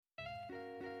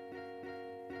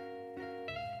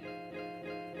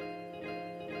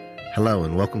Hello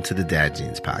and welcome to the Dad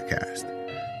Genes Podcast.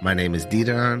 My name is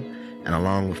Didaron, and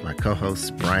along with my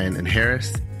co-hosts Brian and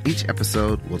Harris, each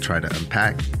episode will try to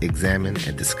unpack, examine,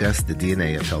 and discuss the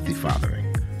DNA of healthy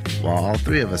fathering. While all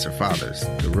three of us are fathers,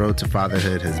 the road to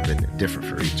fatherhood has been different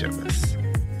for each of us.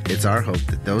 It's our hope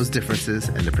that those differences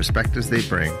and the perspectives they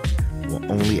bring will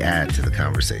only add to the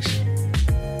conversation.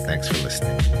 Thanks for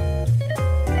listening.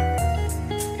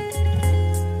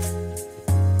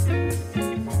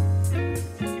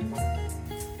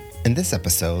 In this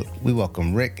episode, we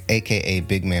welcome Rick, aka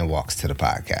Big Man Walks, to the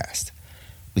podcast.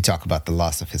 We talk about the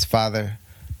loss of his father,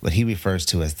 what he refers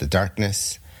to as the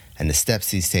darkness, and the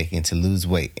steps he's taking to lose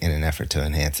weight in an effort to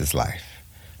enhance his life.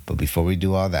 But before we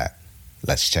do all that,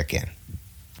 let's check in.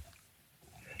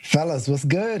 Fellas, what's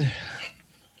good?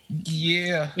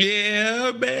 Yeah,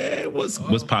 man. What's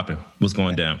popping? What's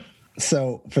going down?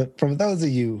 So, for those of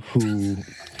you who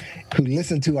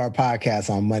listen to our podcast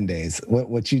on Mondays,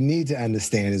 what you need to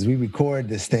understand is we record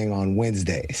this thing on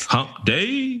Wednesdays. Hump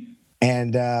day.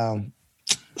 And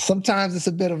sometimes it's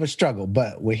a bit of a struggle,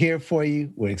 but we're here for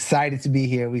you. We're excited to be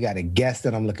here. We got a guest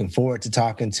that I'm looking forward to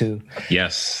talking to.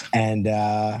 Yes. And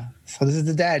so this is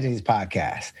the Dad Genes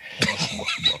Podcast.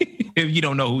 If you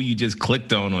don't know who you just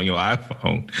clicked on your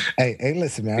iPhone. Hey,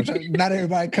 listen, man. Not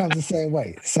everybody comes the same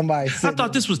way. I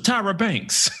thought this was Tyra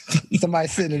Banks. Somebody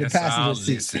sitting in the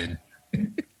passenger seat.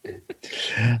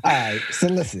 All right, so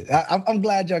listen. I'm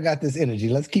glad y'all got this energy.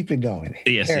 Let's keep it going.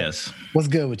 Yes. What's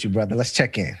good with you, brother? Let's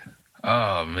check in.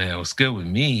 Oh man, what's good with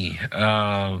me?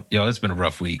 It's been a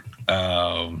rough week.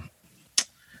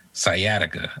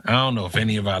 Sciatica. I don't know if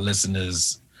any of our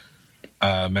listeners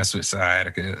mess with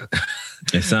sciatica.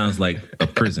 It sounds like a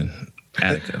prison.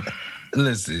 Attica.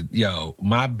 Listen,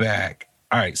 my back.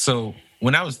 All right, so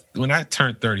when I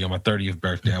turned 30 on my 30th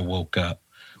birthday, I woke up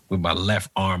with my left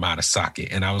arm out of socket,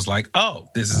 and I was like, "Oh,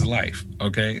 this is life."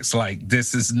 Okay, it's like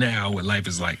this is now what life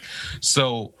is like.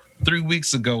 So 3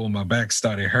 weeks ago, when my back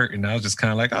started hurting, I was just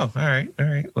kind of like, "Oh, all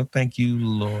right. Well, thank you,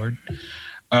 Lord."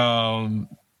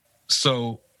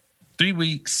 So 3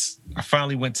 weeks, I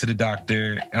finally went to the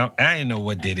doctor. I didn't know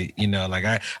what did it.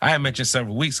 I had mentioned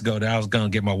several weeks ago that I was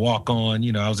going to get my walk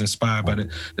on. I was inspired by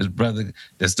this brother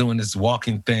that's doing this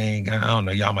walking thing. I don't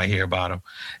know. Y'all might hear about him.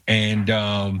 And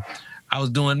I was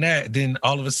doing that. Then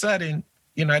all of a sudden,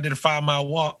 I did a 5-mile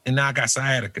walk, and now I got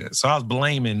sciatica. So I was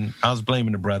blaming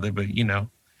the brother, but,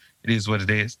 it is what it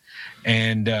is.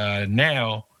 And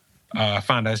now I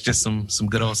found out it's just some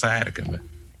good old sciatica, man.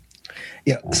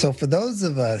 Yeah. So for those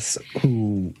of us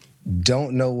who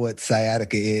don't know what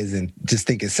sciatica is and just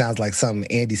think it sounds like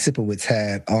something Andy Sipowicz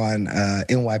had on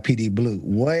NYPD Blue,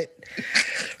 what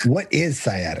is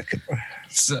sciatica?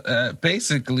 So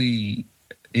basically,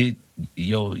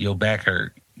 your back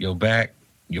hurt, your back,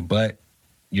 your butt,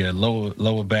 your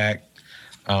lower back,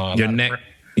 your neck,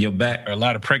 your back. A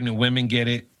lot of pregnant women get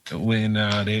it when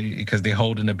because they're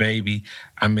holding a baby.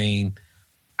 I mean,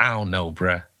 I don't know,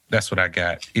 bruh. That's what I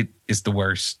got. It's the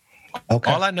worst. Okay.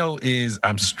 All I know is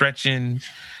I'm stretching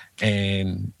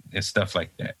and stuff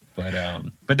like that.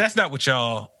 But that's not what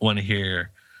y'all want to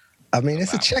hear. I mean,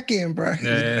 it's a check-in, bro.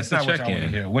 Yeah, it's not what y'all want to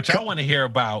hear. What y'all want to hear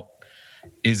about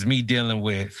is me dealing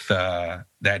with that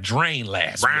drain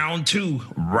last round two.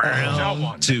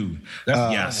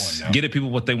 Yes. Get it, people,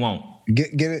 what they want.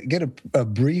 Get a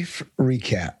brief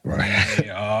recap, right?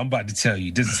 Yeah, I'm about to tell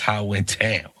you. This is how it went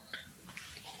down.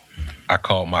 I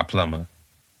called my plumber,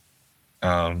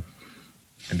 and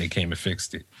they came and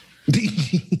fixed it.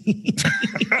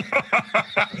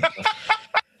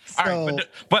 All right,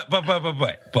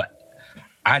 but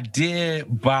I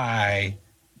did buy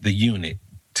the unit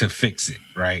to fix it.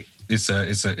 Right, it's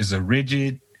a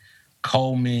rigid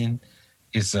Coleman.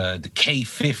 It's the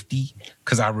K50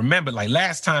 because I remember like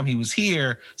last time he was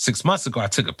here 6 months ago, I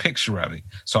took a picture of it,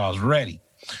 so I was ready.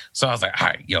 So I was like, all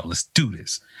right, let's do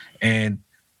this, and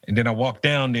then I walked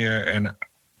down there and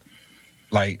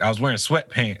like I was wearing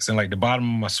sweatpants and like the bottom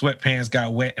of my sweatpants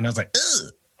got wet and I was like,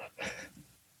 ugh.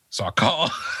 So I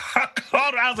called her.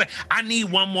 I was like, I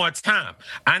need one more time.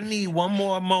 I need one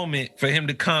more moment for him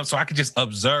to come so I could just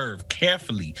observe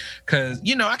carefully. Cause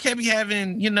I can't be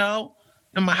having, in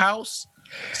my house.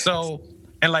 So,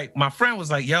 and like my friend was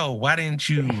like, yo, why didn't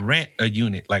you rent a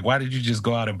unit? Like, why did you just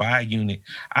go out and buy a unit?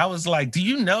 I was like, do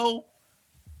you know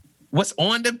what's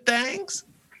on them things?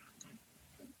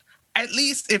 At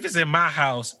least if it's in my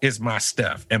house, it's my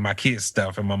stuff and my kids'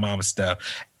 stuff and my mama's stuff.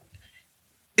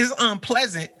 It's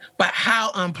unpleasant, but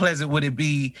how unpleasant would it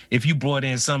be if you brought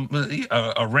in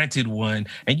a rented one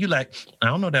and you like, I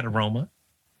don't know that aroma.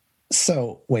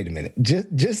 So wait a minute,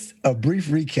 just a brief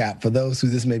recap for those who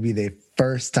this may be their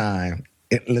first time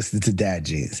listening to Dad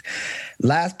Jeans.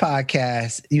 Last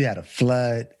podcast, you had a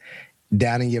flood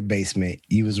down in your basement.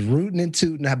 You was rooting and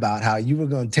tooting about how you were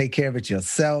going to take care of it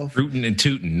yourself. Rooting and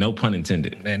tooting, no pun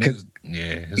intended. Man, it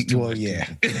was too much. Yeah.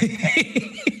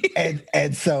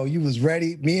 and so you was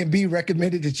ready. Me and B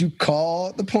recommended that you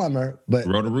call the plumber, but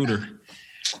Roto-Rooter.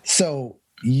 So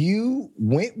you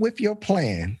went with your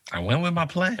plan. I went with my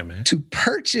plan, man. To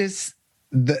purchase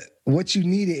what you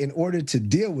needed in order to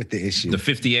deal with the issue. The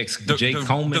 50X J.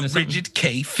 Coleman. The rigid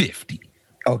K50.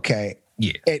 Okay.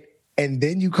 Yeah. And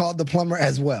then you called the plumber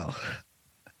as well.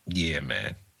 Yeah,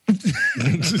 man.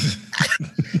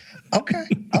 Okay.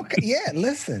 Yeah,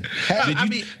 listen.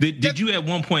 Did you at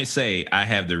one point say, I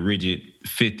have the rigid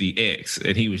 50X?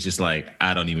 And he was just like,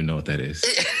 I don't even know what that is.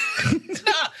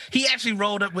 No, he actually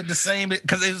rolled up with the same,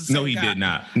 because it was the No, same he guy. did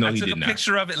not. No, I he took did a not.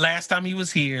 picture of it last time he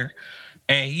was here.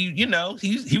 And he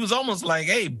was almost like,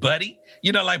 hey, buddy.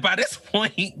 Like by this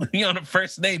point, we on a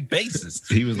first name basis.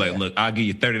 He was like, look, I'll give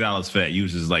you $30 for that. You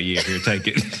was just like, yeah, here, take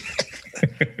it.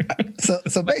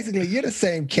 So basically, you're the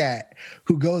same cat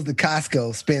who goes to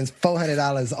Costco, spends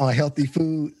 $400 on healthy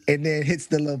food, and then hits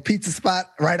the little pizza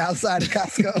spot right outside of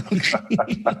Costco.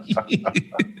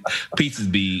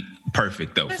 Pizzas be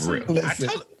perfect, though, for real. Listen.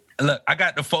 Look, I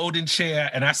got the folding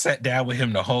chair, and I sat down with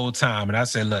him the whole time, and I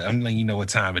said, look, I'm letting you know what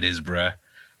time it is, bruh.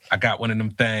 I got one of them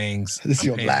things. This is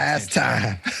your last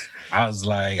time. I was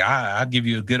like, I'll give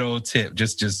you a good old tip.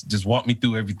 Just walk me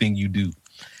through everything you do.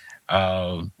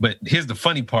 But here's the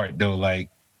funny part, though. Like,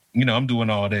 I'm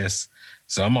doing all this.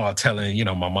 So I'm all telling,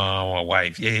 my mom, my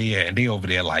wife, yeah. And they over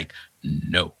there like,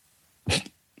 no.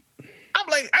 I'm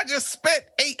like, I just spent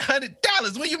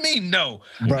 $800. What do you mean, no?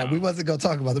 Bro, we wasn't going to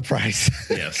talk about the price.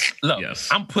 Yes. Look, yes.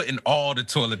 I'm putting all the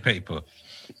toilet paper.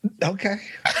 Okay.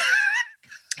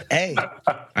 Hey.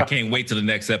 I can't wait till the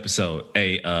next episode.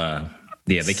 Hey,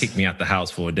 yeah, they kicked me out the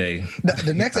house for a day.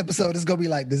 The next episode is going to be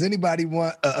like, does anybody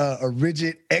want a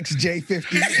rigid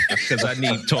XJ50? Because I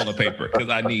need toilet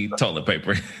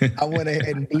paper. I went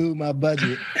ahead and blew my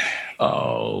budget.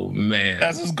 Oh, man.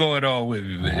 That's what's going on with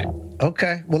me, man.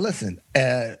 Okay. Well, listen,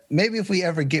 maybe if we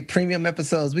ever get premium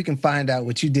episodes, we can find out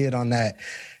what you did on that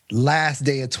last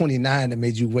day of 29 that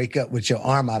made you wake up with your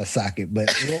arm out of socket.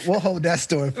 But we'll hold that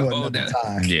story for another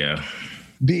time. Yeah.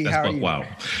 B, how are you?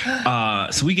 Wow.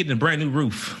 So we getting a brand new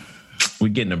roof.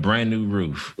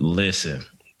 Listen,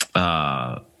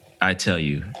 I tell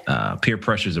you, peer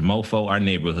pressure is a mofo. Our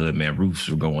neighborhood, man, roofs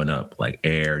were going up like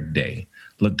every day.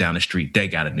 Look down the street, they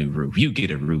got a new roof. You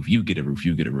get a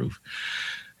roof.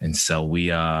 And so we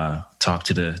talked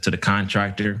to the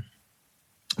contractor.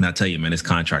 And I tell you, man, this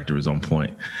contractor was on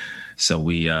point. So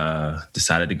we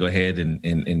decided to go ahead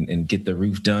and get the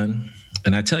roof done.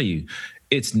 And I tell you,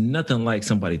 it's nothing like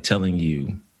somebody telling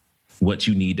you what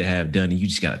you need to have done, and you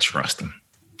just got to trust them.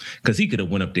 Because he could have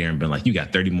went up there and been like, you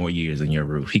got 30 more years in your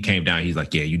roof. He came down, he's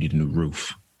like, yeah, you need a new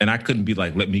roof. And I couldn't be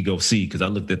like, let me go see, because I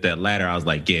looked at that ladder, I was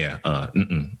like, yeah,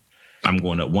 I'm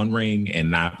going up one ring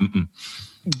and not,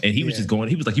 And he was just going,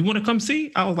 he was like, you want to come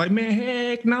see? I was like, man,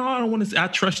 heck no, I don't want to see. I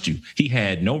trust you. He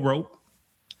had no rope.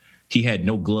 He had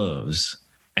no gloves.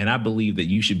 And I believe that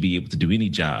you should be able to do any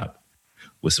job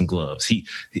with some gloves.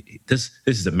 This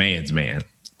is a man's man.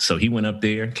 So he went up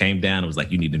there, came down, and was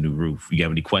like, you need a new roof. You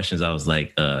have any questions? I was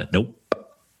like, nope.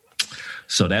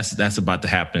 So that's about to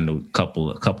happen in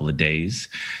a couple of days.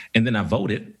 And then I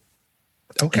voted.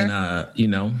 Okay. And,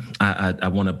 I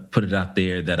want to put it out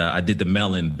there that I did the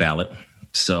mail-in ballot.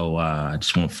 So I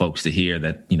just want folks to hear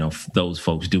that, those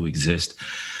folks do exist.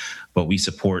 But we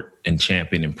support and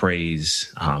champion and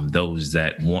praise those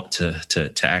that want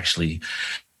to actually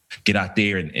get out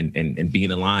there and be in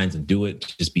the lines and do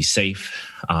it. Just be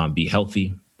safe, be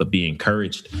healthy, but be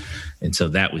encouraged. And so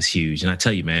that was huge. And I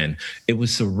tell you, man, it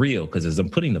was surreal because as I'm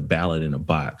putting the ballot in a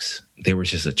box, there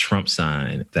was just a Trump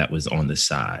sign that was on the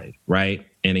side, right?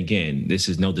 And again, this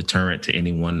is no deterrent to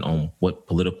anyone on what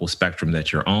political spectrum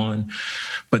that you're on.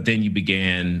 But then you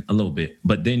began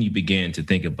to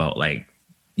think about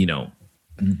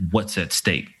what's at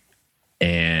stake.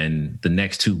 And the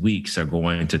next 2 weeks are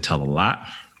going to tell a lot.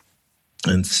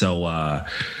 And so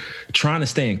trying to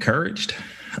stay encouraged,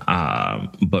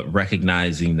 but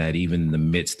recognizing that even in the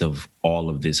midst of all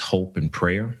of this hope and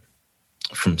prayer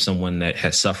from someone that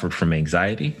has suffered from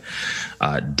anxiety,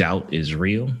 doubt is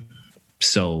real.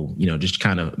 So, just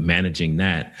kind of managing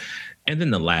that. And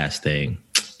then the last thing,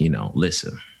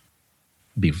 listen,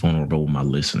 be vulnerable with my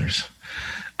listeners.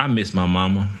 I miss my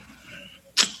mama.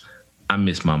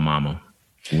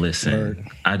 Listen, Word.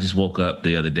 I just woke up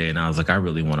the other day and I was like, I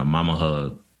really want a mama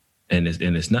hug. And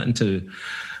it's nothing to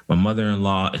my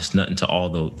mother-in-law. It's nothing to all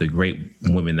the great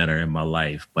women that are in my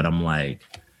life. But I'm like,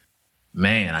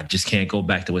 man, I just can't go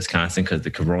back to Wisconsin because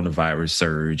the coronavirus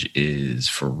surge is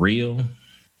for real.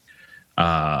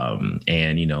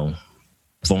 And, you know,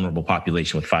 vulnerable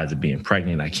population with Pfizer being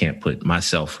pregnant. I can't put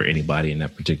myself or anybody in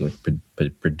that particular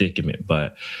predicament.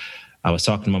 But I was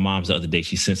talking to my mom the other day.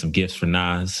 She sent some gifts for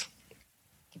Nas.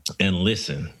 And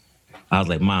listen, I was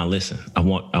like, Mom, listen, I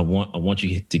want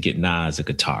you to get Nas a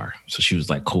guitar. So she was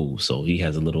like, cool. So he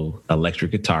has a little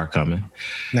electric guitar coming.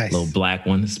 Nice. Little black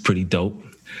one. It's pretty dope.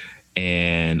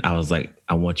 And I was like,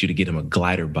 I want you to get him a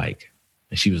glider bike.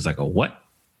 And she was like, a what?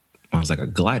 I was like, a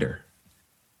glider.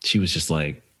 She was just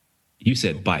like, you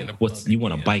said bike. You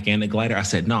want a bike and a glider? I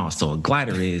said, no. So a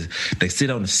glider is they sit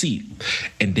on the seat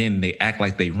and then they act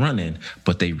like they running,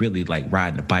 but they really like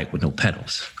riding a bike with no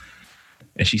pedals.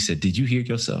 And she said, did you hear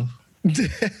yourself?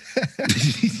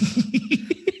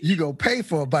 You go pay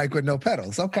for a bike with no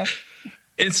pedals. Okay.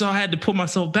 And so I had to pull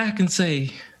myself back and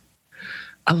say,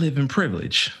 I live in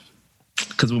privilege.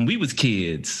 Because when we was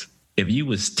kids, if you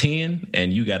was 10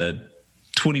 and you got a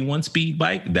 21 speed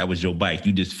bike, that was your bike.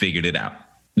 You just figured it out.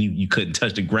 You couldn't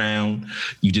touch the ground.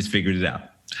 You just figured it out.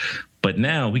 But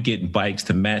now we getting bikes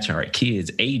to match our kids'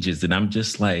 ages. And I'm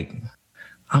just like,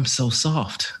 I'm so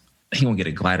soft. He gonna get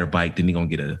a glider bike, then he gonna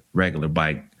get a regular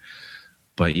bike.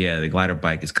 But yeah, the glider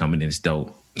bike is coming in. It's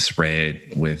dope. It's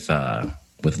red with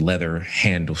leather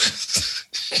handles.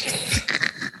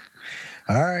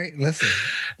 All right, listen.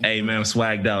 Hey man, I'm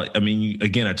swagged out. I mean, you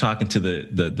again are talking to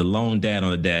the lone dad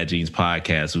on the Dad Jeans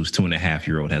podcast who's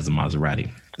 2.5-year-old has a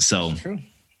Maserati. So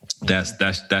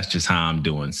that's just how I'm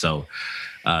doing. So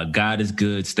God is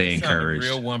good. Stay encouraged.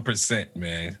 Real 1%,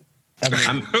 man.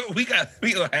 I mean, we gonna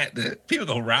have to. People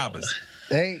gonna rob us.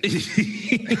 Hey,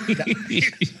 you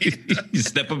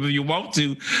step up if you want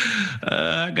to.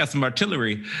 I got some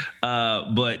artillery,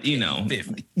 but you know,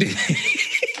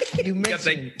 you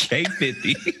mentioned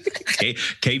K50,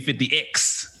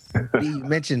 K50X. You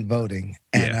mentioned voting,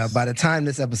 and yes. By the time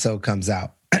this episode comes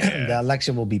out, the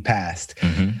election will be passed.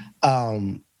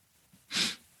 Mm-hmm.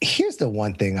 Here's the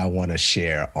one thing I want to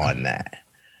share on that.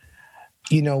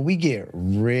 You know, we get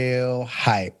real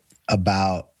hype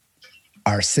about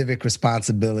our civic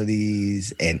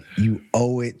responsibilities and you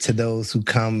owe it to those who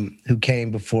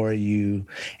came before you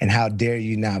and how dare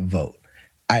you not vote.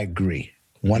 I agree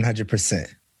 100%.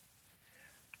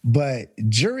 But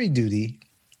jury duty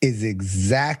is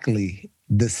exactly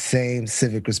the same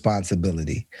civic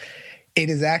responsibility. It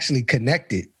is actually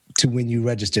connected to when you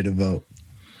register to vote.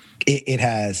 It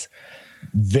has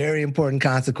very important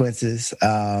consequences.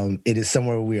 It is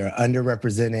somewhere we are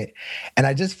underrepresented. And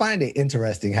I just find it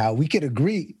interesting how we could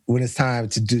agree when it's time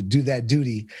to do that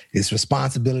duty, it's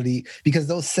responsibility, because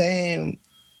those same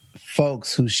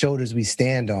folks whose shoulders we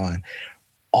stand on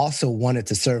also wanted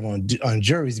to serve on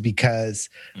juries because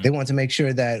they want to make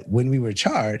sure that when we were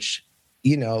charged,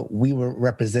 you know, we were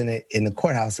represented in the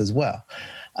courthouse as well.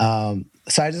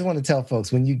 So I just want to tell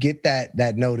folks, when you get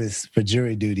that notice for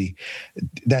jury duty,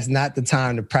 that's not the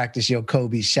time to practice your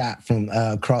Kobe shot from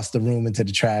across the room into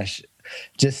the trash.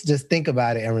 Just think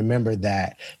about it and remember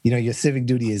that, you know, your civic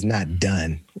duty is not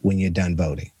done when you're done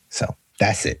voting. So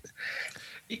that's it.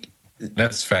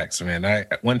 That's facts, man.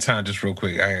 One time, just real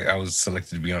quick, I was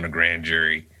selected to be on a grand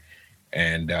jury,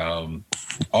 and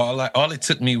all it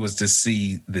took me was to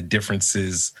see the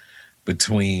differences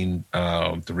between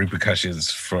the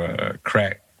repercussions for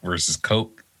crack versus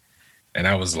coke, and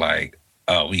I was like,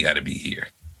 "Oh, we got to be here."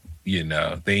 You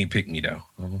know, they ain't picked me though.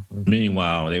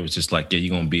 Meanwhile, they was just like, "Yeah,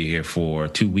 you're gonna be here for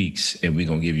 2 weeks, and we're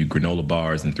gonna give you granola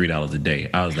bars and $3 a day."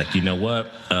 I was like, "You know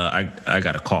what? I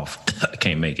got a cough. I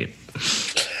can't make it."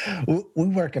 We're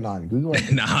working on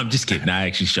it. No, I'm just kidding. I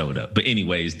actually showed up. But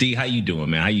anyways, D, how you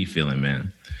doing, man? How you feeling,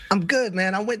 man? I'm good,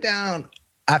 man.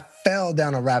 I fell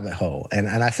down a rabbit hole. And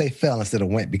I say fell instead of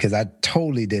went because I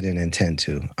totally didn't intend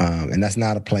to. And that's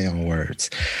not a play on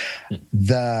words.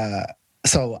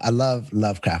 So I love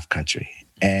Lovecraft Country.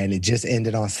 And it just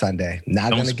ended on Sunday.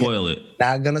 Don't spoil it.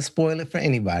 Not going to spoil it for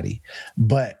anybody.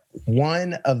 But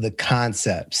one of the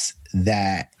concepts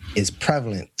that is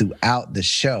prevalent throughout the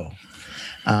show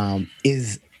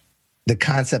is the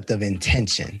concept of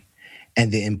intention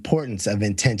and the importance of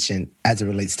intention as it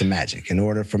relates to magic. In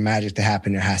order for magic to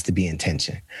happen, there has to be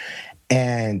intention.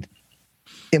 And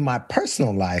in my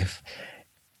personal life,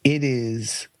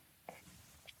 intention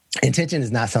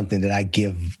is not something that I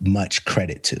give much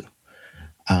credit to.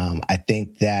 I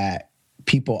think that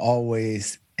people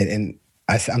always, and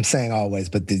I'm saying always,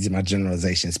 but these are my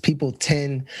generalizations, people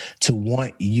tend to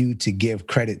want you to give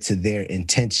credit to their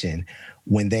intention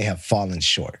when they have fallen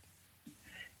short.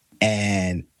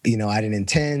 And, you know, I didn't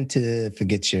intend to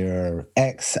forget your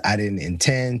ex. I didn't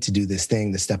intend to do this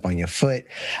thing to step on your foot.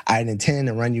 I didn't intend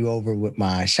to run you over with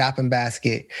my shopping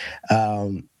basket.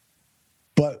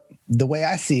 But the way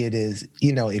I see it is,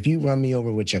 you know, if you run me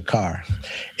over with your car,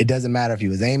 it doesn't matter if you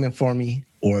was aiming for me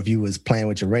or if you was playing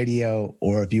with your radio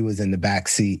or if you was in the back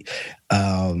seat,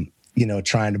 you know,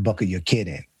 trying to buckle your kid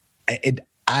in.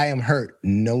 I am hurt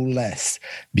no less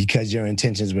because your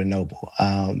intentions were noble.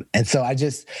 And so I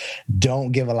just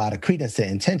don't give a lot of credence to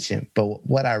intention. But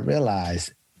what I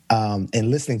realized in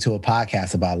listening to a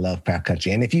podcast about Lovecraft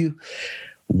Country, and if you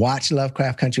watch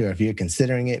Lovecraft Country or if you're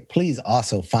considering it, please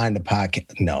also find the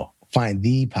podcast. No, find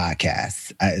the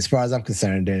podcast. As far as I'm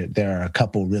concerned, there are a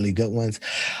couple really good ones.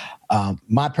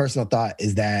 My personal thought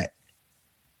is that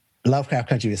Lovecraft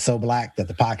Country is so Black that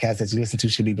the podcast that you listen to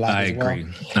should be Black as well.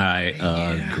 I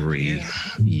agree.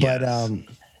 But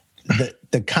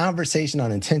the conversation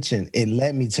on intention, it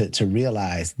led me to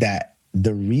realize that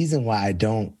the reason why I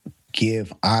don't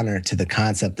give honor to the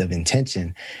concept of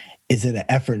intention is in an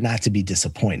effort not to be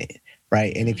disappointed,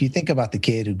 right? And if you think about the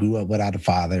kid who grew up without a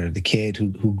father, the kid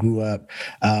who grew up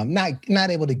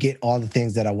not able to get all the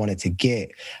things that I wanted to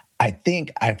get, I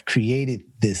think I've created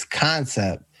this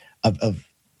concept of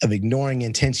ignoring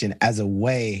intention as a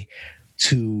way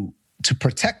to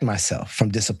protect myself from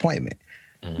disappointment.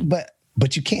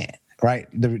 But you can't, right?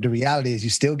 The reality is you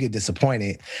still get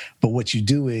disappointed, but what you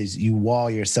do is you wall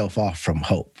yourself off from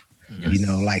hope. Yes. You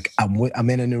know, like I'm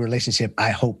in a new relationship. I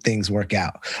hope things work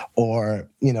out. Or,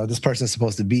 you know, this person's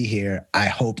supposed to be here. I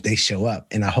hope they show up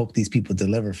and I hope these people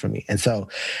deliver for me. And so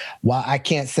while I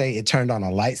can't say it turned on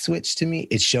a light switch to me,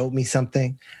 it showed me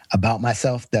something about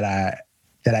myself that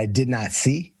I did not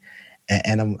see.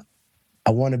 And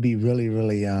I want to be really,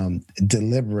 really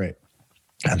deliberate.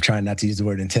 I'm trying not to use the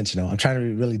word intentional. I'm trying to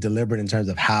be really deliberate in terms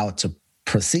of how to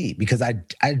proceed because I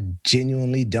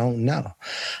genuinely don't know.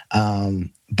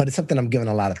 But it's something I'm giving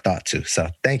a lot of thought to. So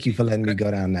thank you for letting me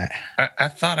go down that. I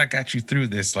thought I got you through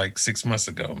this like 6 months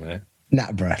ago, man.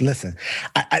 Nah, bro. Listen,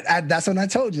 I that's what I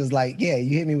told you. It's like, yeah,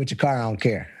 you hit me with your car, I don't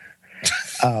care.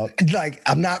 Like,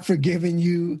 I'm not forgiving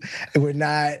you. We're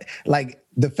not, like,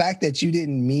 the fact that you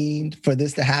didn't mean for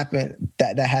this to happen,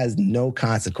 that has no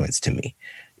consequence to me.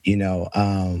 You know,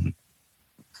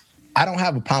 I don't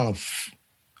have a problem.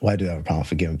 Well, I do have a problem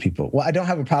forgiving people. Well, I don't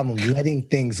have a problem letting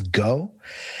things go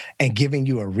and giving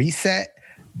you a reset.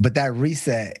 But that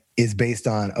reset is based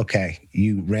on, okay,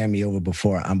 you ran me over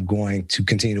before. I'm going to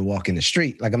continue to walk in the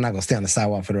street. Like, I'm not going to stay on the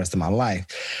sidewalk for the rest of my life.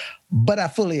 But I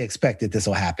fully expect that this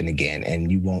will happen again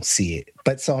and you won't see it.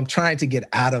 But so I'm trying to get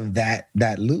out of that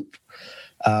loop.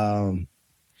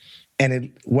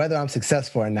 And whether I'm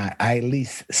successful or not, I at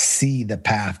least see the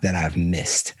path that I've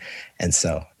missed. And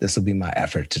so this will be my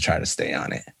effort to try to stay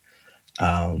on it.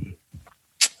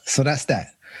 So that's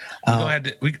that.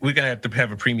 We're gonna have to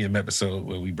have a premium episode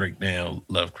where we break down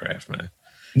Lovecraft, man.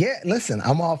 Yeah, listen,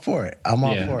 I'm all for it. I'm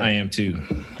all for it. I am too.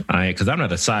 Because I'm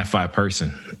not a sci-fi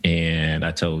person, and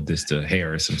I told this to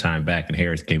Harris some time back, and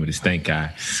Harris gave me the stink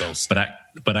eye.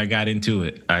 But I got into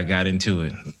it.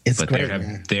 It's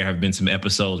great, there have been some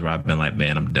episodes where I've been like,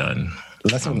 man, I'm done.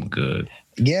 I'm good.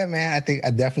 Yeah, man.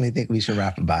 I definitely think we should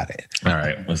rap about it. All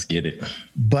right, let's get it.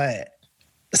 But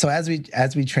so as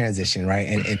we transition, right,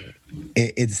 and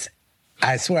it's,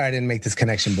 I swear I didn't make this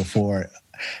connection before.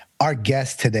 Our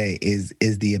guest today is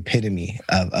the epitome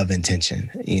of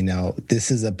intention. You know, this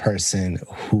is a person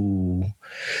who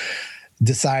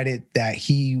decided that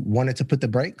he wanted to put the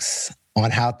brakes on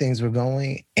how things were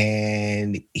going,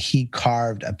 and he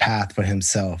carved a path for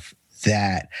himself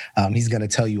that he's going to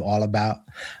tell you all about.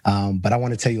 But I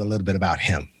want to tell you a little bit about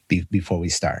him before we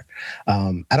start.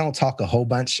 I don't talk a whole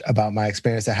bunch about my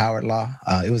experience at Howard Law.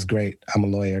 It was great. I'm a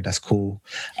lawyer. That's cool.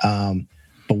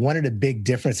 But one of the big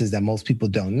differences that most people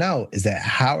don't know is that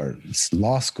Howard's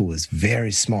law school is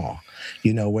very small.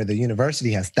 You know, where the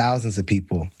university has thousands of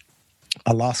people,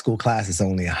 a law school class is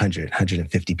only 100,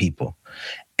 150 people.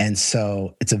 And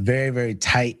so it's a very, very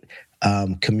tight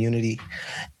community.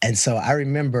 And so I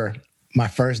remember my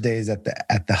first days at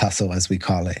the hustle, as we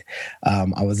call it.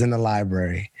 I was in the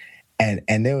library,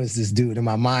 and there was this dude in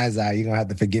my mind's eye. You're gonna have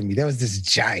to forgive me. There was this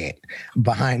giant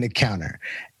behind the counter,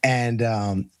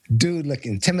 and dude looked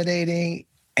intimidating.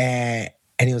 And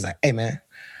he was like, "Hey, man,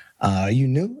 are you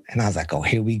new?" And I was like, "Oh,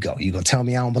 here we go. You gonna tell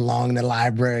me I don't belong in the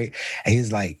library?" And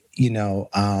he's like,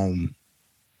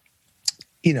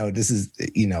 this is,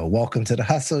 welcome to the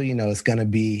hustle. It's going to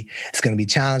be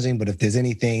challenging, but if there's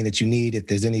anything that you need, if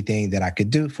there's anything that I could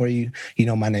do for you,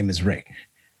 my name is Rick.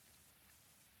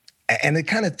 And it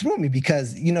kind of threw me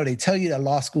because, you know, they tell you that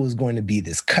law school is going to be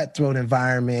this cutthroat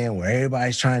environment where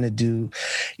everybody's trying to do,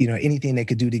 you know, anything they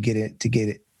could do to get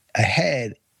it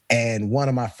ahead. And one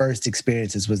of my first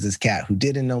experiences was this cat who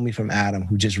didn't know me from Adam,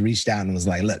 who just reached out and was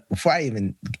like, look, before I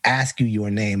even ask you your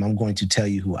name, I'm going to tell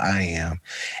you who I am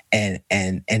and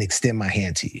extend my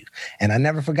hand to you. And I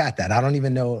never forgot that. I don't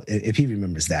even know if he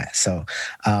remembers that. So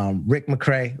Rick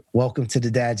McCray, welcome to the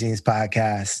Dad Genes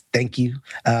podcast. Thank you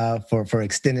for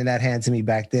extending that hand to me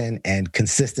back then and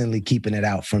consistently keeping it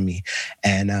out for me.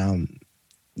 And,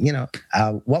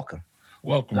 welcome.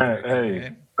 Welcome.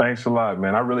 Hey. Thanks a lot,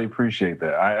 man. I really appreciate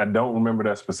that. I don't remember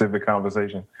that specific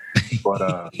conversation, but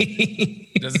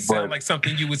does it sound like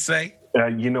something you would say?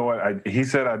 You know what? He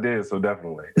said I did, so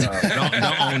definitely. Don't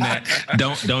own that.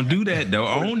 Don't do that.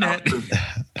 Don't own that.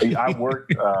 I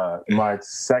worked my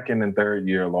second and third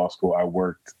year of law school. I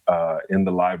worked in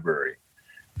the library,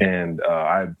 and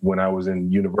when I was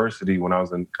in university, when I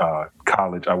was in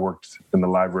college, I worked in the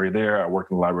library there. I worked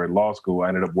in the library at law school. I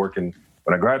ended up working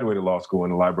when I graduated law school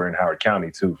in the library in Howard County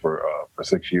too for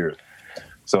 6 years.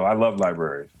 So I love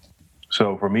libraries.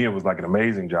 So for me, it was like an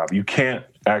amazing job. You can't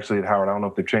actually at Howard, I don't know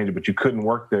if they've changed it, but you couldn't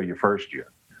work there your first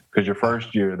year because your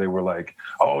first year they were like,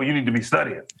 oh, you need to be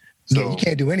studying. So, yeah, you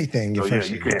can't do anything your first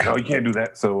year. You can't do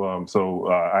that. So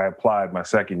I applied my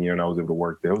second year and I was able to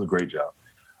work there. It was a great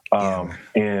job.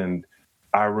 And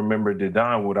I remember,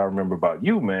 Don, what I remember about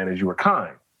you, man, is you were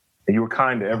kind. And you were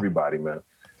kind to everybody, man.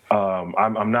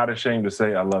 I'm not ashamed to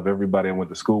say I love everybody I went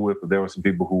to school with, but there were some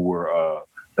people who were,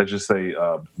 let's just say,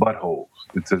 buttholes.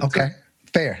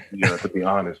 Fair. Yeah, to be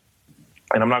honest.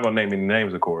 And I'm not going to name any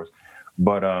names, of course,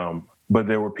 but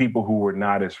there were people who were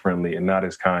not as friendly and not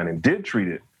as kind and did treat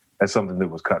it as something that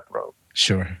was cutthroat.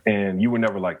 Sure. And you were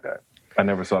never like that. I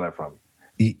never saw that from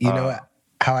you. You know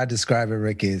how I describe it,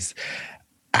 Rick, is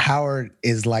Howard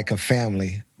is like a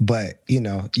family, but you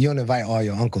don't invite all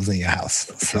your uncles in your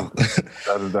house. So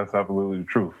that's absolutely the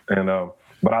truth. And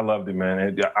but I loved it, man.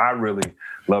 And I really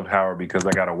loved Howard because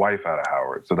I got a wife out of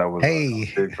Howard, so that was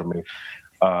big for me.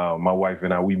 My wife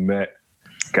and I, we met.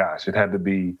 Gosh, it had to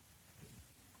be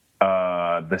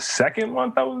the second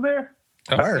month I was there.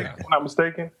 If I'm not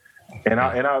mistaken. And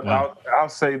I'll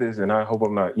say this, and I hope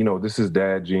I'm not. This is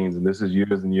Dad Genes, and this is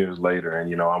years and years later,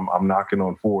 and I'm knocking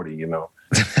on 40.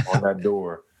 On that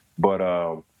door. But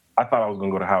I thought I was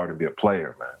going to go to Howard and be a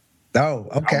player, man. Oh,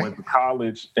 okay. I went to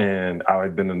college, and I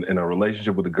had been in a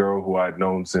relationship with a girl who I'd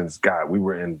known since, we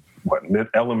were in,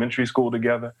 elementary school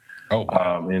together. Oh,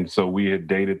 wow. And so we had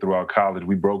dated throughout college.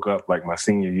 We broke up like my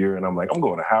senior year, and I'm like, I'm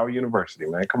going to Howard University,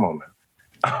 man. Come on, man.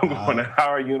 I'm going to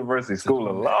Howard University School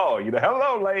of Law.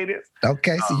 Hello, ladies.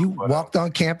 Okay, so you walked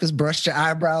on campus, brushed your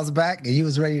eyebrows back, and you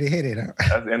was ready to hit it.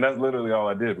 Huh? That's literally all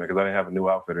I did, man, because I didn't have a new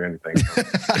outfit or anything.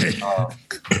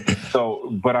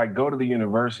 But I go to the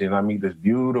university, and I meet this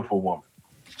beautiful woman.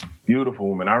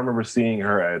 I remember seeing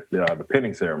her at the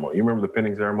pinning ceremony. You remember the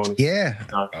pinning ceremony? Yeah.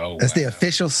 That's the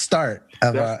official start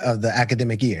of the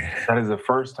academic year. That is the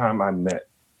first time I met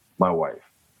my wife.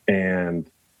 And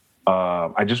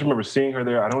I just remember seeing her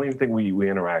there. I don't even think we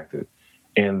interacted.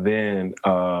 And then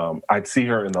I'd see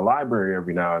her in the library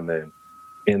every now and then.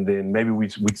 And then maybe we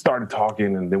started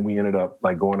talking, and then we ended up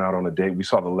like going out on a date. We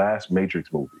saw the last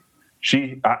Matrix movie.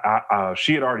 She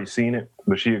had already seen it,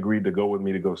 but she agreed to go with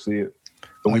me to go see it.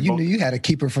 You knew you had to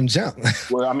keep her from jump.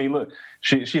 Well, I mean, look,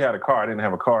 she had a car. I didn't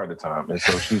have a car at the time. And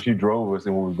so she drove us.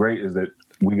 And what was great is that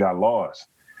we got lost.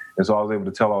 And so I was able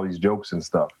to tell all these jokes and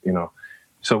stuff,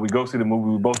 So we go see the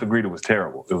movie. We both agreed it was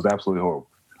terrible. It was absolutely horrible.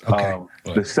 Okay.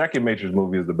 The second Matrix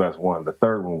movie is the best one. The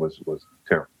third one was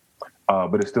terrible.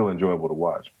 But it's still enjoyable to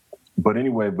watch. But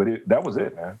anyway, that was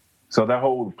it, man. So that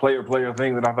whole player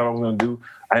thing that I thought I was going to do,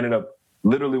 I ended up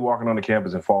literally walking on the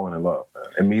campus and falling in love, man,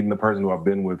 and meeting the person who I've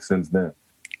been with since then.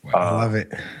 Wow. I love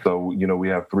it. So, we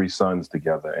have 3 sons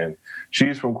together, and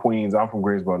she's from Queens. I'm from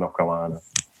Greensboro, North Carolina.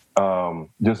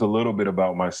 Just a little bit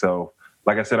about myself.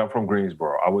 Like I said, I'm from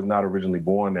Greensboro. I was not originally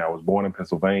born there. I was born in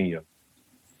Pennsylvania,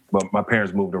 but my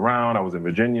parents moved around. I was in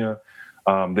Virginia.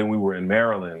 Then we were in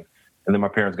Maryland, and then my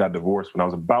parents got divorced when I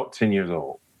was about 10 years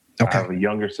old. Okay. I have a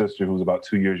younger sister who's about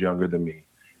 2 years younger than me.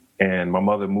 And my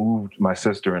mother moved my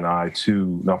sister and I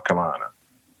to North Carolina.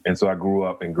 And so I grew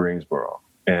up in Greensboro.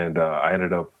 And I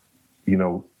ended up,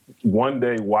 one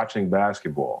day watching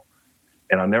basketball.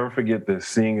 And I'll never forget this,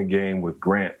 seeing a game with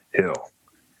Grant Hill.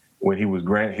 When he was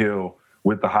Grant Hill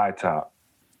with the high top,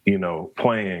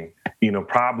 playing,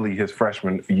 probably his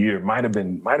freshman year, might have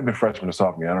been freshman or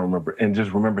sophomore, I don't remember. And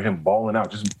just remember him balling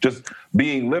out, just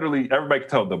being literally, everybody could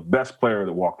tell, the best player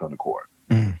that walked on the court.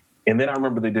 Mm. And then I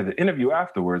remember they did the interview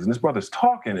afterwards, and this brother's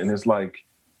talking, and it's like,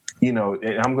 you know,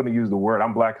 and I'm going to use the word,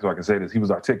 I'm black so I can say this, he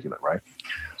was articulate, right?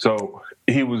 So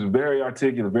he was very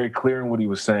articulate, very clear in what he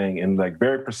was saying, and like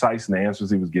very precise in the answers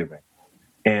he was giving.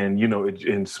 And, you know,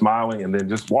 and smiling, and then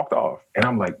just walked off. And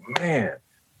I'm like, man,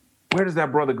 where does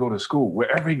that brother go to school?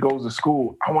 Wherever he goes to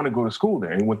school, I want to go to school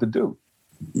there. And he went to Duke.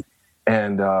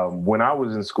 And when I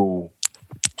was in school,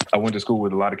 I went to school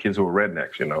with a lot of kids who were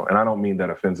rednecks, you know, and I don't mean that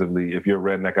offensively. If you're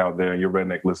a redneck out there and you're a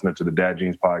redneck listener to the Dad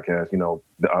Jeans podcast, you know,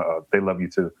 they love you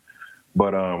too.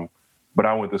 But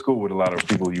I went to school with a lot of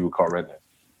people you would call rednecks.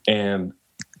 And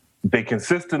they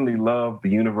consistently loved the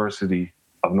University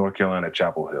of North Carolina at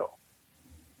Chapel Hill.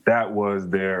 That was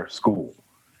their school.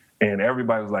 And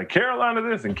everybody was like, Carolina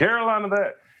this and Carolina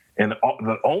that. And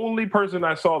the only person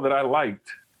I saw that I liked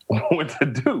went to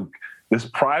Duke, this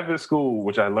private school,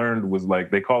 which I learned was like,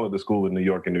 they call it the school in New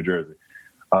York and New Jersey.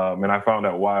 And I found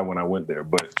out why when I went there.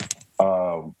 But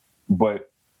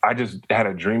I just had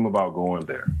a dream about going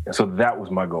there. And so that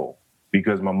was my goal,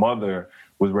 because my mother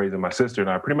was raising my sister and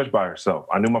I pretty much by herself.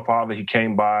 I knew my father, he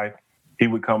came by, he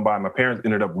would come by. My parents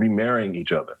ended up remarrying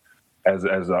each other as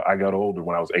I got older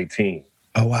when I was 18.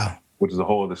 Oh, wow. Which is a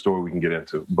whole other story we can get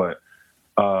into. But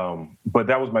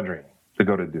that was my dream, to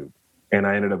go to Duke. And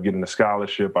I ended up getting a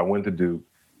scholarship. I went to Duke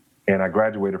and I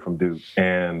graduated from Duke,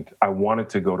 and I wanted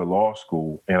to go to law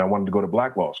school, and I wanted to go to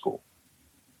Black law school.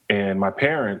 And my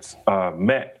parents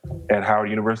met at Howard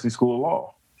University School of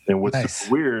Law. And what's Nice.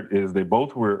 weird is they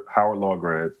both were Howard Law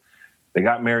grads. They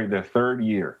got married their third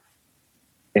year.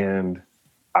 And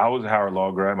I was a Howard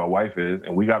Law grad, my wife is,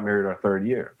 and we got married our third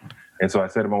year. And so I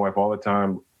said to my wife all the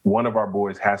time, one of our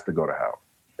boys has to go to Howard.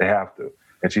 They have to.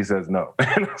 And she says no.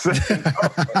 And I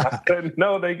said,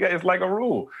 no, it's like a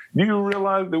rule. You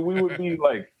realize that we would be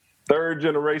like third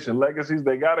generation legacies.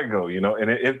 They got to go, you know, and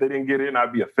if they didn't get in,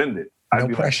 I'd be offended. I'd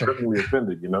be pressure. Like personally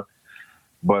offended, you know.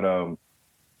 But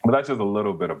that's just a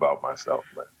little bit about myself,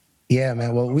 man. Yeah,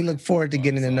 man. Well, we look forward to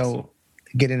getting to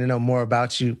know more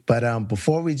about you. But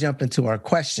before we jump into our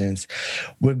questions,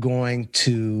 we're going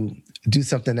to do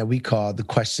something that we call the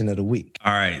question of the week.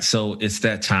 All right. So it's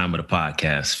that time of the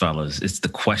podcast, fellas. It's the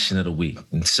question of the week.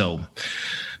 And so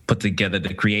put together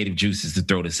the creative juices to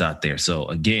throw this out there. So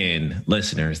again,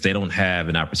 listeners, they don't have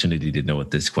an opportunity to know what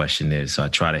this question is. So I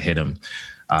try to hit them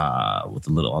with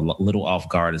a little off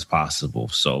guard as possible.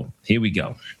 So here we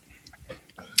go.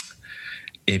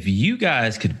 If you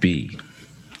guys could be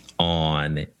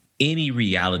on any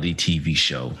reality TV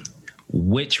show,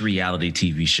 which reality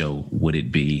TV show would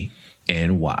it be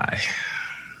and why?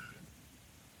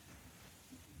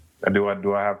 Do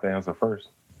I have to answer first?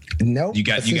 Nope. You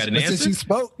got an answer? Since you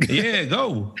spoke. Yeah,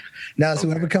 go. Now, so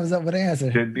whoever comes up with an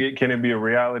answer. Can it be a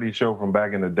reality show from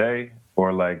back in the day,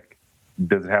 or like,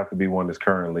 does it have to be one that's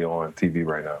currently on TV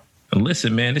right now?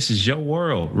 Listen, man, this is your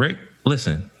world, Rick.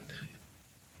 Listen.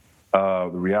 The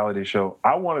reality show,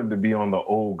 I wanted to be on the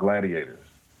old Gladiators.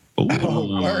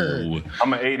 Ooh. Word.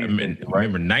 I'm an 80s baby, right?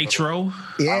 Remember Nitro?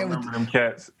 Yeah, I remember them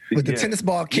cats. with the tennis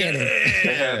ball cannon.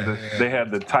 They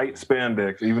had the tight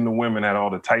spandex. Even the women had all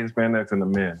the tight spandex, and the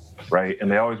men, right? And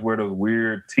they always wear those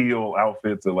weird teal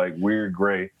outfits or like weird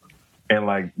gray. And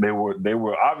like they were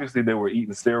obviously they were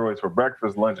eating steroids for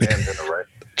breakfast, lunch, and dinner, right?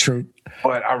 True.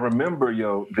 But I remember,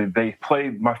 they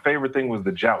played. My favorite thing was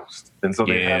the joust, and so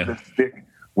they had this stick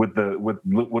with what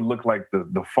looked like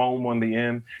the foam on the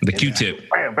end, the Q-tip,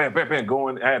 bam, bam, bam, bam,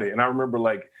 going at it. And I remember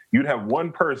like you'd have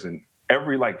one person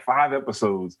every like 5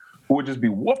 episodes who would just be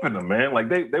whooping them, man. Like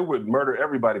they would murder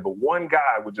everybody, but one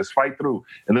guy would just fight through,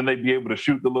 and then they'd be able to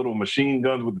shoot the little machine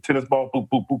guns with the tennis ball, boop,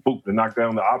 boop, boop, boop, to knock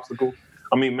down the obstacle.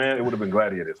 I mean, man, it would have been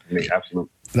Gladiators for me,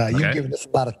 absolutely. No, you've given us a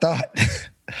lot of thought.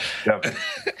 Definitely.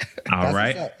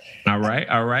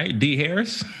 All right. D.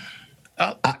 Harris?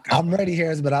 I'm ready,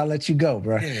 Harris, but I'll let you go,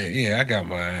 bro. Yeah, I got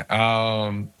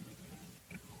mine.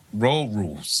 Road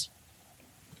Rules.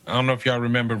 I don't know if y'all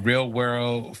remember Real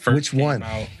World first. Which one? Came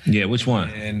out, Yeah, which one?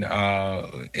 and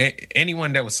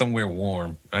anyone that was somewhere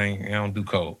warm. I don't do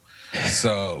cold.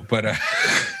 So, but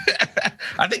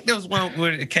I think there was one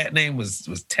where the cat name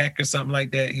was Tech or something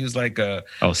like that. He was like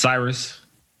Cyrus.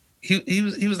 He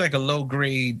was like a low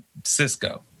grade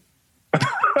Cisco.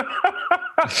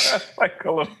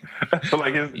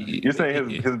 You're saying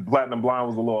his platinum blonde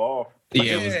was a little off.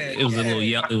 Yeah, it was a little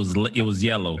yellow. It was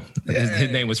yellow.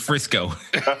 His name was Frisco.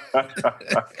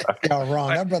 Y'all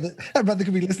wrong. That brother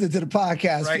could be listening to the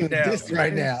podcast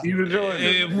right now. He's enjoying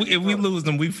it. If we lose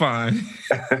them, we fine.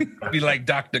 Be like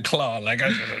Dr. Claw. Like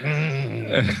I'm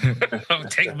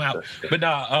take him out. But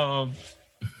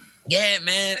yeah,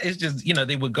 man, it's just,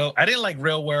 they would go. I didn't like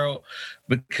Real World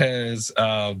because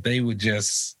they would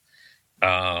just,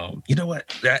 you know what?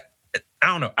 I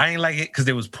don't know. I ain't like it because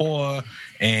they was poor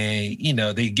and, you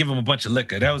know, they give them a bunch of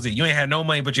liquor. That was it. You ain't had no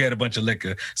money, but you had a bunch of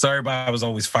liquor. So everybody was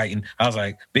always fighting. I was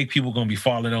like, big people going to be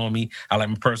falling on me. I like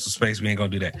my personal space. We ain't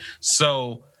going to do that.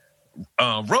 So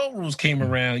Road Rules came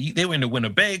around. They were in the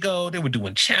Winnebago. They were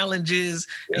doing challenges.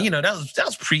 Yeah. And, you know, that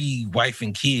was pre-wife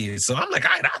and kids. So I'm like,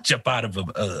 all right, I'll jump out of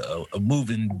a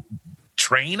moving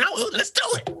train. Let's do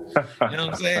it. You know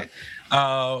what I'm saying?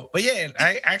 But yeah,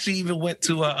 I actually even went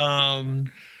to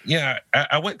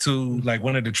I went to like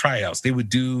one of the tryouts. They would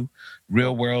do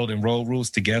Real World and Road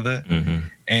Rules together. Mm-hmm.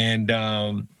 And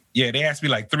they asked me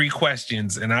like 3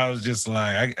 questions, and I was just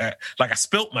like, I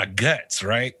spilt my guts,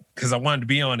 right? Because I wanted to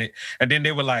be on it. And then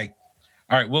they were like,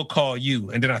 all right, we'll call you.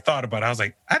 And then I thought about it. I was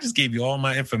like, I just gave you all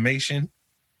my information,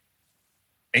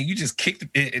 and you just kicked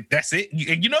it. That's it.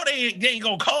 You know they ain't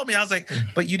gonna call me. I was like,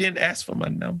 but you didn't ask for my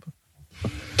number.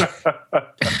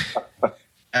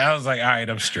 I was like, all right,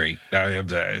 I'm straight.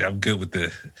 I'm good with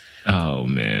the. Oh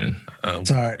man,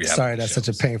 sorry, that's such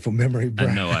a painful memory, bro.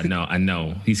 I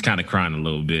know. He's kind of crying a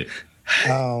little bit.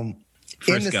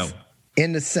 Frisco.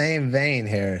 In the same vein,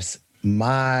 Harris,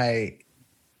 my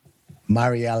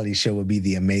reality show would be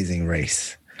The Amazing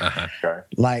Race. Uh-huh. Okay.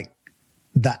 Like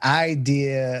the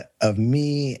idea of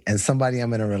me and somebody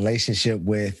I'm in a relationship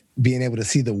with being able to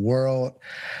see the world.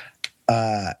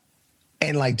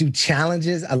 And like do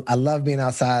challenges. I love being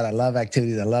outside. I love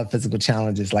activities. I love physical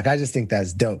challenges. Like I just think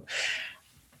that's dope.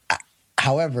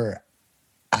 However,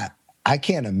 I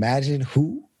can't imagine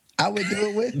who I would do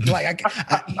it with. Like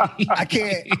I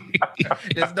can't.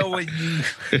 There's no way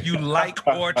you like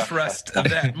or trust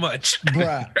that much,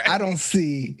 bruh. I don't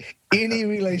see any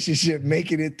relationship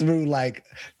making it through like.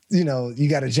 You know, you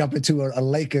got to jump into a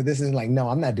lake or this is like, no,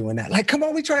 I'm not doing that. Like, come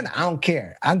on, we trying to, I don't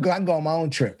care. I can go on my own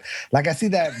trip. Like, I see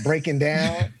that breaking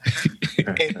down.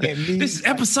 and me, this is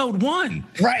episode 1.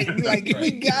 Right. Like,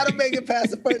 we got to make it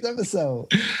past the first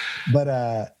episode.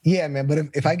 But yeah, man, but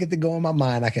if I get to go in my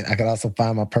mind, I could also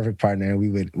find my perfect partner and we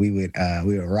would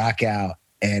rock out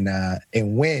and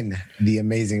win The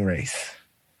Amazing Race.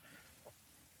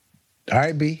 All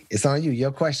right, B, it's on you.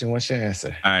 Your question. What's your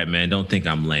answer? All right, man. Don't think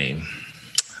I'm lame.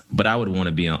 But I would want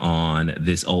to be on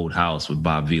This Old House with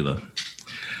Bob Vila.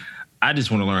 I just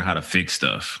want to learn how to fix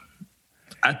stuff.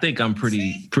 I think I'm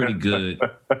pretty good.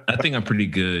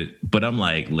 But I'm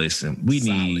like, listen, we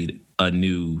need a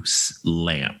new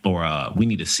lamp or we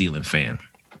need a ceiling fan.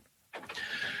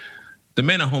 The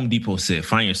man at Home Depot said,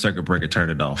 find your circuit breaker, turn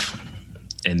it off,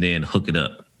 and then hook it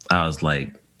up. I was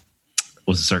like,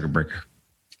 what's a circuit breaker?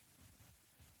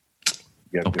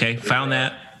 Okay, found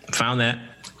that.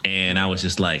 And I was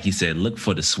just like, he said, look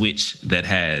for the switch that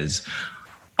has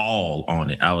all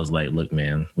on it. I was like, look,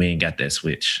 man, we ain't got that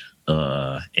switch.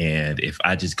 And if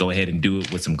I just go ahead and do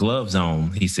it with some gloves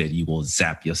on, he said, you will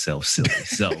zap yourself silly.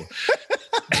 So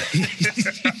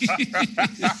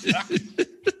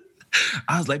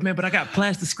I was like, man, but I got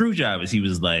plastic screwdrivers. He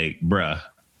was like, bruh,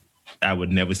 I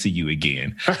would never see you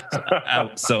again.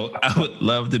 So I would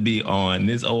love to be on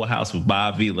This Old House with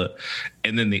Bob Vila.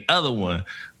 And then the other one,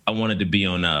 I wanted to be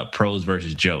on Pros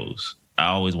versus Joes. I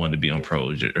always wanted to be on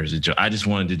Pros versus Joe. I just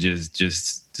wanted to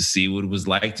just to see what it was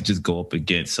like to just go up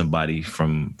against somebody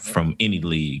from any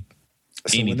league.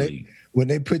 When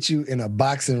they put you in a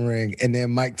boxing ring and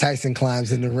then Mike Tyson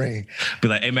climbs in the ring. Be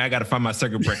like, hey man, I gotta find my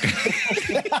circuit breaker.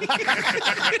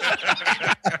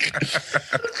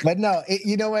 But no,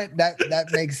 you know what? That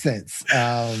makes sense.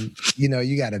 You know,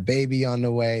 you got a baby on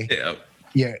the way.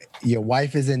 Yeah. Your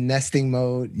wife is in nesting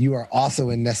mode. You are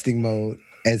also in nesting mode.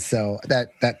 And so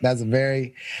that's a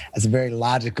very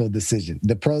logical decision.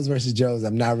 The Pros versus Joes,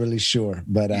 I'm not really sure,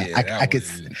 but I could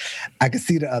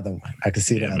see the other one. I could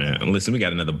see the other one. Listen, we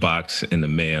got another box in the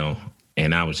mail,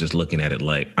 and I was just looking at it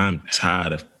like, I'm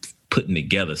tired of putting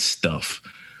together stuff.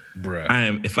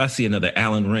 Bruh. If I see another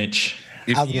Allen wrench,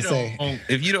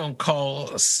 if you don't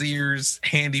call Sears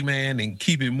handyman and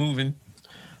keep it moving.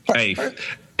 Hey,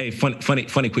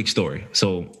 funny quick story.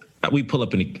 So we pull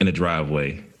up in the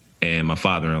driveway. And my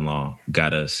father-in-law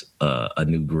got us a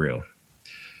new grill.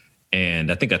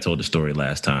 And I think I told the story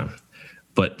last time.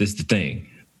 But this is the thing.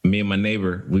 Me and my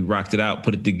neighbor, we rocked it out,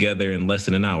 put it together in less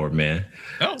than an hour, man.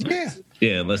 Oh, yeah.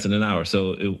 Yeah, less than an hour.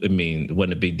 So, it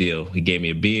wasn't a big deal. He gave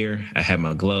me a beer. I had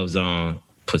my gloves on,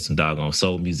 put some doggone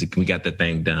soul music. We got that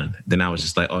thing done. Then I was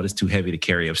just like, oh, this is too heavy to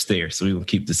carry upstairs. So we're going to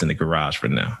keep this in the garage for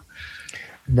now.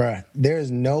 Bruh, there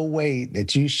is no way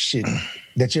that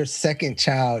that your second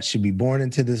child should be born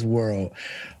into this world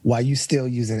while you still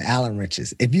using Allen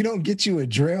wrenches. If you don't get you a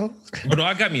drill. Oh, no,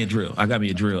 I got me a drill.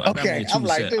 Okay, I'm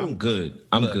like, dude, I'm good.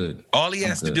 I'm good. All he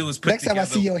has to do is put next time I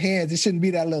see your hands, it shouldn't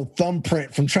be that little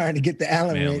thumbprint from trying to get the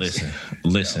Allen wrench.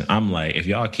 Listen. I'm like, if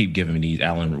y'all keep giving me these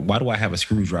why do I have a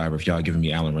screwdriver if y'all giving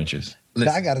me Allen wrenches?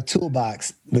 Listen. I got a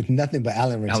toolbox with nothing but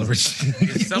Allen wrenches.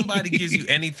 If somebody gives you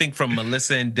anything from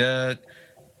Melissa and Doug,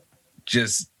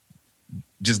 just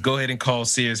go ahead and call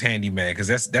Sears Handyman, because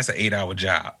that's an 8-hour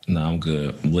job. No, I'm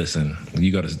good. Listen,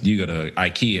 you go to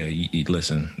IKEA.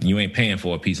 Listen, you ain't paying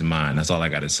for a piece of mind. That's all I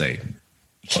got to say.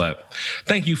 But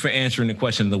thank you for answering the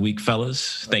question of the week,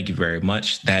 fellas. Thank you very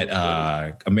much. That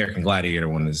American Gladiator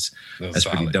one that's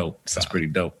pretty dope. That's pretty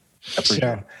dope.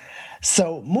 Sure.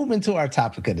 So moving to our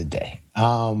topic of the day.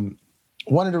 One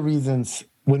of the reasons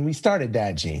when we started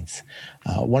Dad Jeans,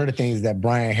 one of the things that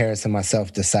Brian Harris and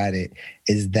myself decided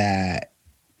is that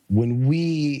when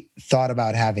we thought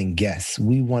about having guests,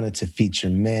 we wanted to feature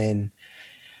men,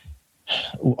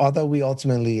 although we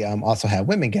ultimately also had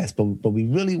women guests, but we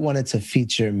really wanted to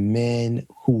feature men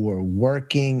who were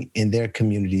working in their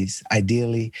communities,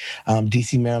 ideally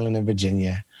DC, Maryland, and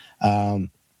Virginia,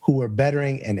 who were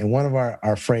bettering, and one of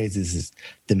our phrases is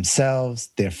themselves,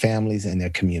 their families, and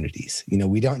their communities. You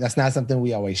know, that's not something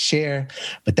we always share,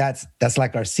 but that's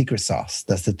like our secret sauce.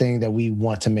 That's the thing that we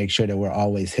want to make sure that we're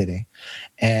always hitting.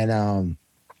 And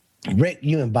Rick,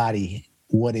 you embody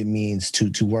what it means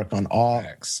to work on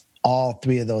all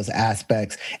three of those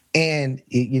aspects. And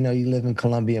you live in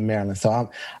Columbia, Maryland.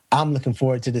 So I'm looking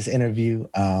forward to this interview.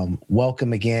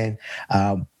 Welcome again.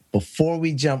 Before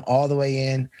we jump all the way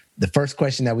in, the first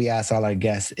question that we ask all our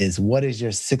guests is, what is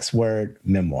your 6-word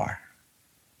memoir?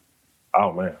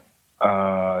 Oh, man.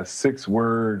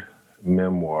 6-word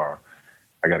memoir.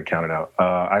 I got to count it out.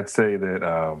 I'd say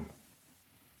that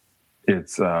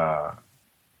it's I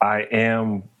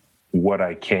am what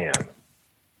I can.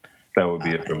 That would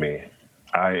be it for me.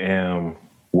 I am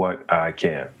what I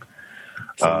can.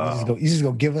 So you just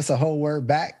go give us a whole word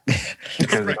back?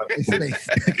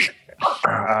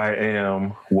 I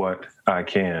am what I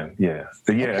can. Yeah.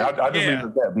 So, I'll just leave it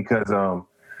at that, because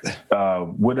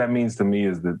what that means to me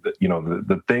is that,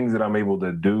 the things that I'm able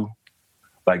to do,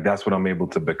 like, that's what I'm able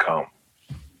to become.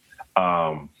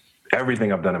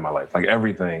 Everything I've done in my life, like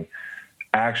everything,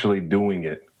 actually doing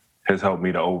it has helped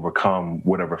me to overcome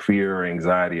whatever fear or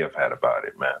anxiety I've had about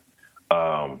it,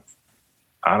 man.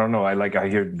 I don't know. I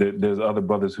hear there's other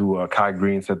brothers who, Kai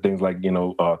Green said things like,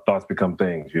 thoughts become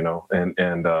things,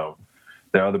 and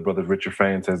there are other brothers, Richard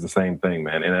Fan says the same thing,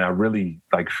 man. And I really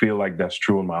feel like that's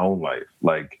true in my own life.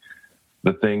 Like,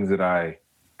 the things that I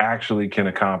actually can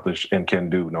accomplish and can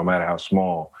do, no matter how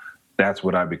small, that's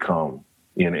what I become,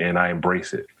 and I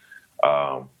embrace it.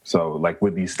 So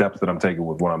with these steps that I'm taking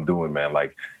with what I'm doing, man,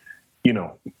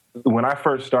 when I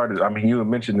first started, I mean, you had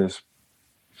mentioned this,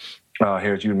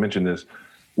 Harris, you had mentioned this.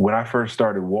 When I first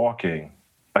started walking,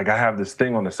 I have this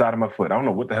thing on the side of my foot. I don't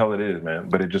know what the hell it is, man,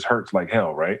 but it just hurts like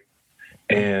hell, right?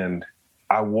 And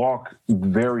I walk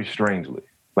very strangely.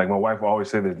 Like, my wife always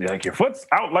said this, like, your foot's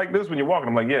out like this when you're walking.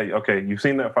 I'm like, yeah, okay, you've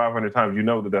seen that 500 times. You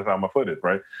know that that's how my foot is,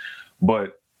 right?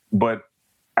 But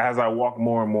as I walk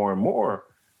more and more and more,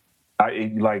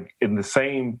 in the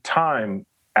same time,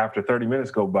 after 30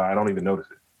 minutes go by, I don't even notice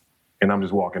it. And I'm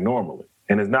just walking normally.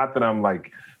 And it's not that I'm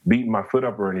beating my foot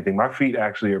up or anything. My feet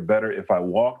actually are better if I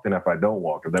walk than if I don't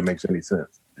walk, if that makes any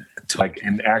sense.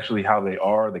 And actually how they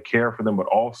are, the care for them, but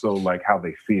also how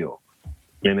they feel.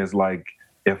 And it's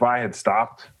if I had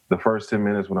stopped the first 10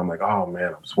 minutes when I'm like, oh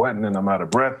man, I'm sweating and I'm out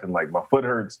of breath and my foot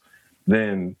hurts,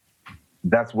 then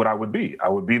that's what I would be. I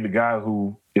would be the guy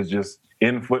who is just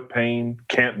in foot pain,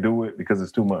 can't do it because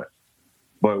it's too much.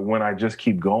 But when I just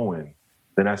keep going,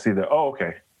 then I see that, oh,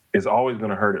 okay, it's always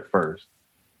going to hurt at first.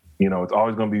 It's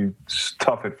always going to be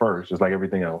tough at first, just like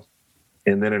everything else.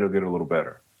 And then it'll get a little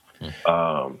better.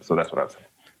 So that's what I'd say.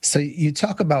 So you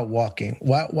talk about walking.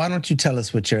 Why don't you tell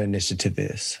us what your initiative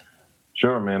is?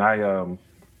 Sure, man.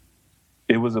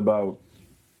 It was about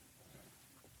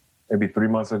maybe 4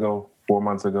 months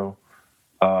ago.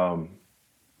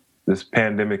 This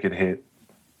pandemic had hit.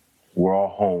 We're all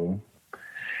home.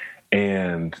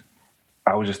 And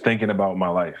I was just thinking about my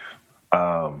life.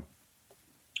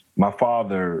 My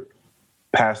father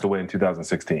passed away in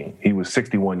 2016. He was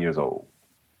 61 years old,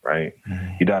 right?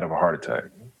 Mm-hmm. He died of a heart attack.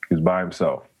 He was by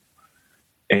himself.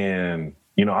 And,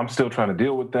 I'm still trying to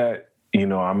deal with that.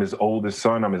 I'm his oldest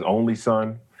son. I'm his only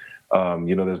son.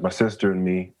 There's my sister and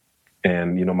me.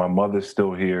 And, my mother's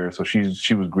still here. So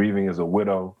she was grieving as a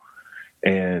widow.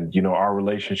 And, you know, our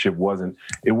relationship wasn't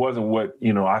what,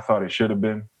 you know, I thought it should have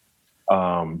been.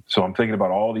 So I'm thinking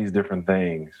about all these different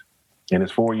things, and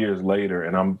it's 4 years later,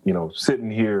 and I'm, you know, sitting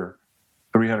here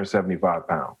 375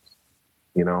 pounds,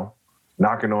 you know,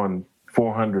 knocking on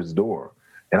 400's door.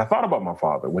 And I thought about my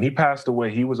father. When he passed away,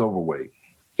 he was overweight.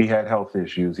 He had health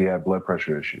issues. He had blood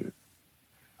pressure issues.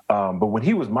 But when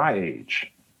he was my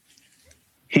age,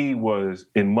 he was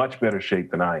in much better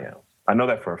shape than I am. I know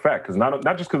that for a fact, because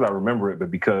not just because I remember it,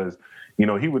 but because, you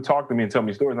know, he would talk to me and tell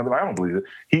me stories, and I'd be like, I don't believe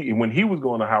it. When he was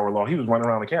going to Howard Law, he was running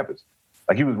around the campus.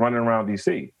 Like, he was running around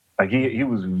D.C. Like, he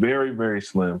was very, very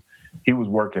slim. He was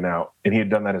working out, and he had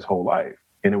done that his whole life.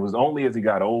 And it was only as he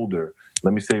got older,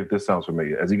 let me say if this sounds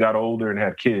familiar, as he got older and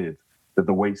had kids, that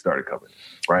the weight started coming,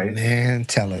 right? Man,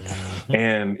 tell it.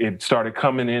 And it started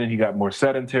coming in, and he got more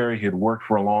sedentary. He had worked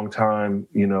for a long time,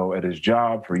 you know, at his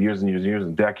job for years and years and years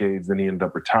and decades. Then he ended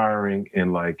up retiring.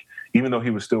 And, like, even though he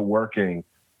was still working,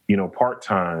 you know,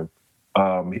 part-time,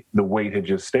 the weight had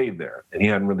just stayed there. And he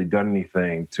hadn't really done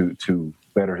anything to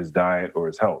better his diet or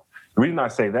his health. The reason I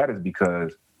say that is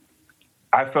because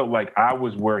I felt like I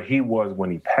was where he was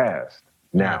when he passed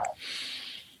now.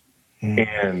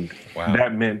 And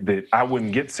that meant that I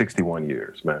wouldn't get 61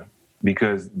 years, man,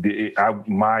 because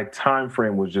my time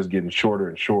frame was just getting shorter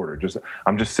and shorter.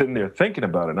 I'm just sitting there thinking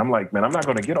about it. And I'm like, man, I'm not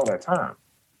going to get all that time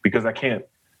because I can't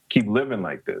keep living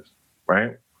like this,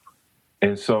 right?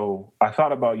 And so I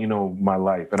thought about, you know, my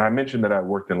life. And I mentioned that I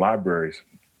worked in libraries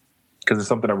because it's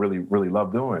something I really, really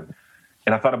love doing.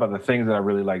 And I thought about the things that I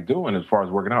really like doing as far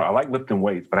as working out. I like lifting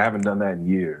weights, but I haven't done that in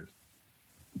years.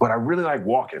 But I really like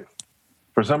walking.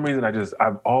 For some reason,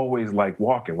 I've always liked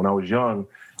walking. When I was young,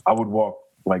 I would walk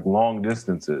like long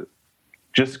distances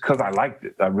just because I liked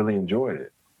it. I really enjoyed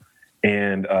it.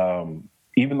 And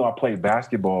even though I played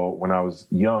basketball when I was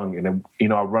young and then, you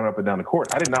know, I'd run up and down the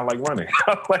court, I did not like running.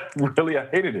 I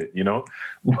hated it, you know,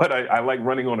 but I like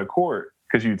running on the court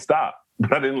because you'd stop.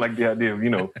 But I didn't like the idea of, you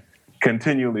know,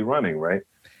 continually running, right?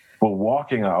 But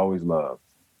walking, I always loved.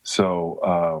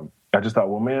 So I just thought,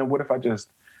 well, man, what if I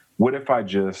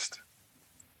just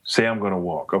say I'm going to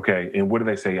walk? Okay. And what do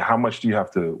they say? How much do you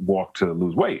have to walk to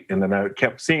lose weight? And then I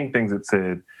kept seeing things that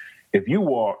said, if you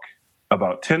walk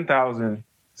about 10,000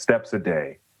 steps a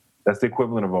day, that's the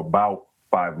equivalent of about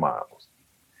 5 miles.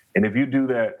 And if you do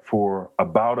that for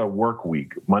about a work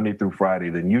week, Monday through Friday,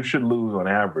 then you should lose on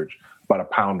average about a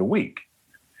pound a week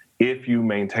if you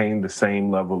maintain the same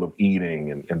level of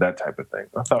eating and that type of thing.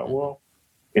 I thought, well,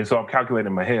 and so I'm calculating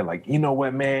in my head, like, you know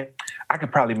what, man, I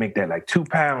could probably make that like 2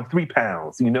 pounds, 3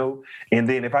 pounds, you know? And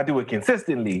then if I do it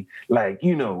consistently, like,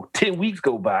 you know, 10 weeks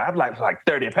go by, I'm like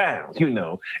 30 pounds, you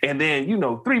know? And then, you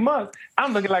know, 3 months,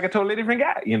 I'm looking like a totally different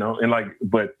guy, you know? And like,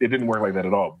 but it didn't work like that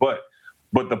at all. But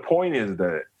the point is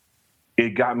that it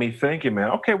got me thinking,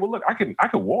 man, okay, well, look, I could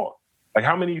walk. Like,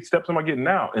 how many steps am I getting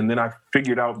now? And then I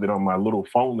figured out that on my little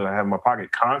phone that I have in my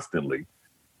pocket constantly,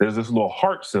 there's this little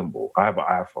heart symbol. I have an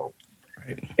iPhone.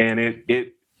 Right. And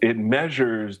it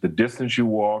measures the distance you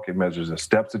walk. It measures the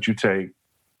steps that you take.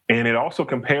 And it also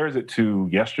compares it to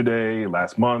yesterday,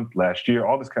 last month, last year,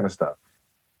 all this kind of stuff.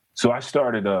 So I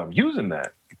started using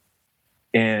that.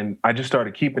 And I just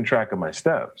started keeping track of my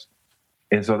steps.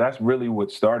 And so that's really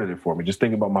what started it for me. Just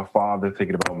thinking about my father,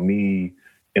 thinking about me.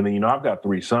 And then, you know, I've got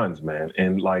 3 sons, man.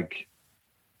 And like,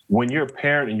 when you're a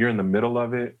parent and you're in the middle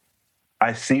of it,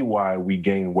 I see why we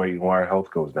gain weight and why our health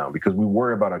goes down, because we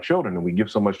worry about our children and we give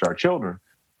so much to our children.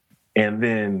 And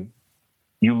then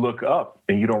you look up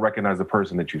and you don't recognize the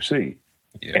person that you see.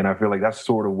 Yeah. And I feel like that's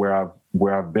sort of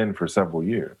where I've been for several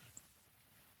years.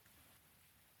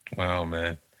 Wow,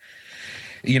 man.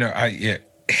 You know,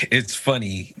 it's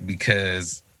funny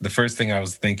because the first thing I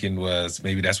was thinking was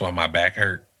maybe that's why my back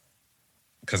hurt,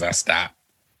 because I stopped.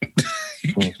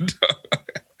 You know?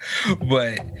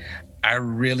 But I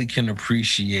really can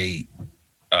appreciate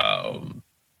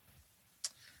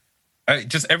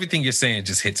just everything you're saying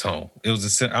just hits home. I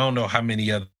don't know how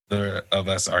many other of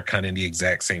us are kind of in the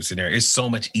exact same scenario. It's so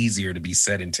much easier to be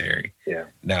sedentary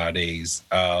nowadays.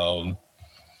 And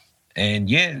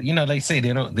yeah, you know, they say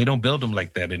they don't build them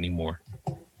like that anymore.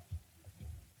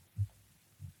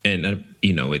 And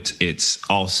you know, it's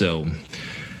also,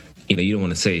 you know, you don't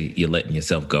want to say you're letting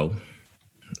yourself go.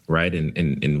 Right.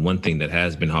 And one thing that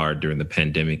has been hard during the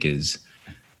pandemic is,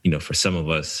 you know, for some of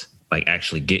us, like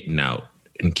actually getting out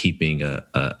and keeping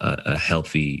a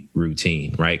healthy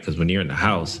routine. Right. Because when you're in the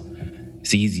house,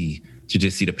 it's easy to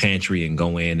just see the pantry and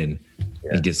go in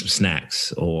and get some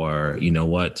snacks, or, you know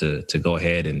what, to go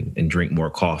ahead and drink more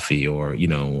coffee, or, you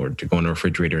know, or to go in the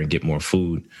refrigerator and get more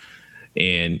food.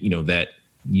 And, you know, that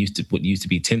what used to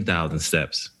be 10,000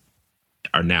 steps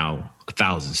are now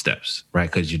 1,000 steps, right?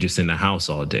 Because you're just in the house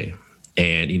all day.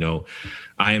 And,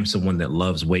 I am someone that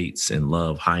loves weights and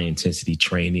love high intensity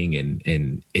training.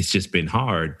 And it's just been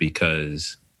hard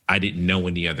because I didn't know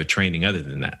any other training other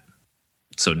than that.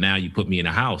 So now you put me in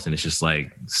a house and it's just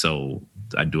like, so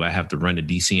do I have to run to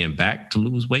DC and back to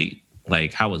lose weight?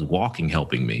 Like, how is walking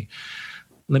helping me?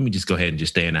 Let me just go ahead and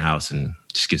just stay in the house and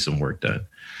just get some work done.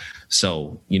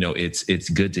 So, it's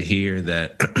good to hear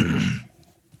that,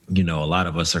 a lot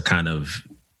of us are kind of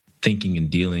thinking and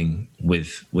dealing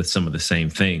with some of the same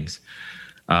things.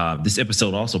 This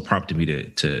episode also prompted me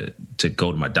to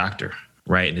go to my doctor,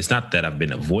 right? And it's not that I've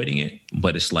been avoiding it,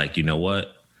 but it's like, you know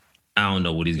what? I don't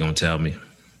know what he's going to tell me.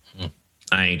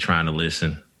 I ain't trying to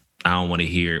listen. I don't want to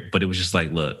hear it. But it was just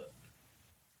like, look,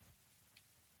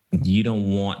 you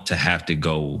don't want to have to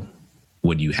go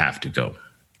when you have to go.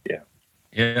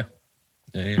 Yeah.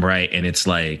 Right. And it's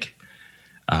like,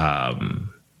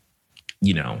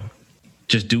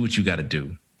 just do what you got to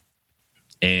do.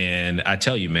 And I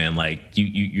tell you, man, like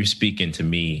you're speaking to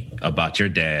me about your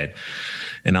dad,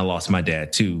 and I lost my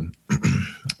dad too,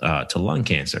 to lung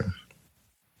cancer.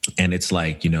 And it's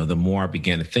like, the more I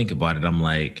began to think about it, I'm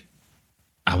like,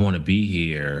 I want to be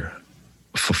here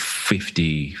for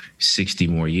 50, 60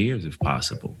 more years if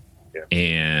possible. Yeah.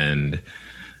 And,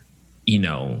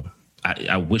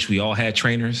 I wish we all had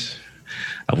trainers.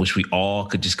 I wish we all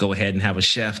could just go ahead and have a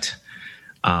chef.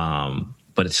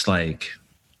 But it's like,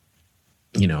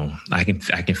 I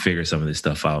can figure some of this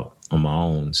stuff out on my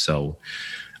own. So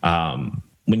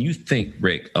when you think,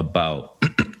 Rick, about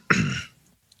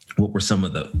what were some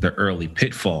of the early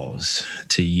pitfalls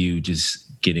to you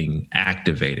just getting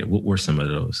activated, what were some of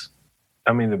those?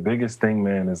 I mean, the biggest thing,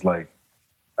 man, is like,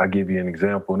 I'll give you an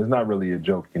example, and it's not really a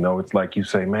joke. It's like you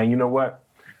say, man, you know what?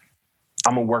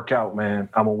 I'm going to work out, man.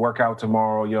 I'm going to work out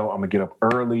tomorrow, yo. I'm going to get up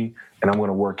early and I'm going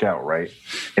to work out, right?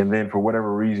 And then for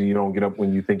whatever reason, you don't get up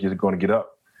when you think you're going to get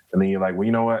up. And then you're like, well,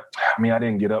 you know what? I mean, I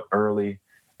didn't get up early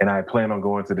and I plan on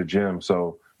going to the gym.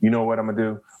 So you know what I'm going to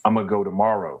do? I'm going to go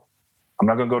tomorrow. I'm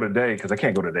not going to go today because I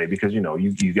can't go today because, you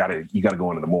got to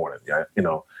go in the morning, yeah?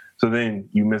 So then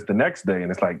you miss the next day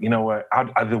and it's like, you know what?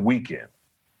 I the weekend.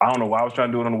 I don't know why I was trying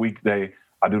to do it on the weekday.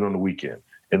 I do it on the weekend.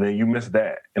 And then you miss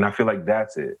that. And I feel like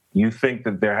that's it. You think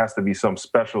that there has to be some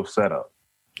special setup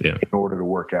in order to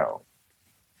work out.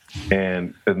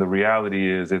 And the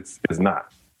reality is it's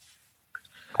not.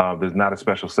 There's not a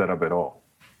special setup at all.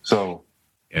 So,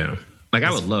 yeah. Like,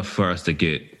 I would love for us to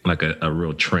get like a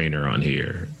real trainer on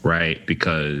here, right?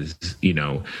 Because,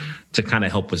 to kind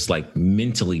of help us like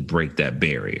mentally break that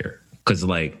barrier. Because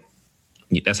like,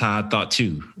 that's how I thought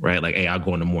too, right? Like, hey, I'll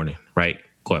go in the morning, right?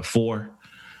 Go at 4.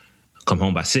 Come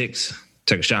home by 6,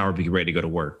 take a shower, be ready to go to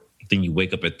work. Then you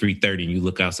wake up at 3:30 and you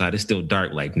look outside. It's still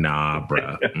dark. Like, nah,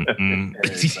 bruh.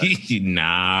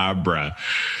 Nah, bruh.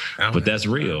 But that's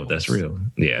real. That's real.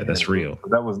 Yeah, that's real.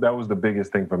 That was the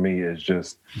biggest thing for me, is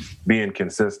just being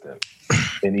consistent.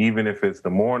 And even if it's the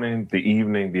morning, the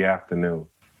evening, the afternoon,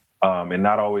 and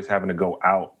not always having to go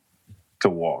out to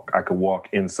walk. I could walk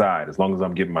inside as long as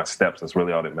I'm getting my steps. That's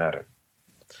really all that matters.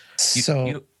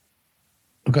 So,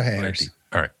 go ahead.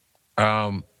 All right.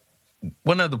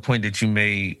 One other point that you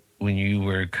made when you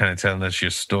were kind of telling us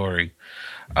your story,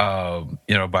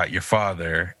 about your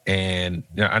father. And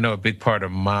I know a big part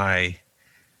of my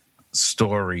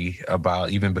story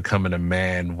about even becoming a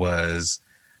man was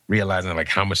realizing like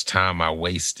how much time I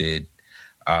wasted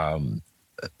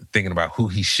thinking about who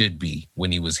he should be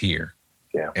when he was here.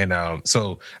 Yeah. And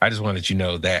so I just wanted you to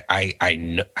know that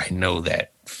I know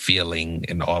that feeling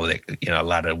and all of that, a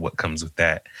lot of what comes with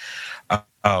that.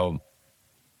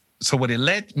 So what it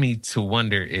led me to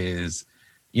wonder is,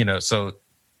 so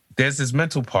there's this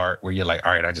mental part where you're like,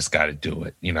 all right, I just got to do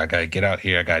it. I got to get out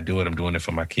here. I got to do it. I'm doing it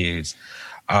for my kids.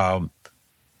 What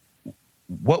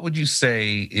would you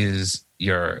say is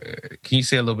can you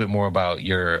say a little bit more about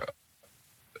your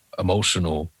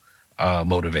emotional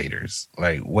motivators?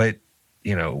 Like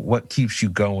what keeps you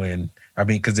going? I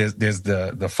mean, because there's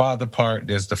the father part,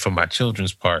 there's the for my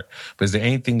children's part, but is there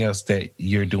anything else that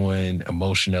you're doing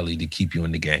emotionally to keep you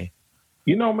in the game?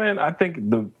 Man, I think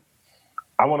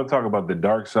I want to talk about the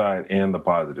dark side and the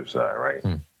positive side, right?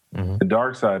 Mm-hmm. The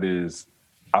dark side is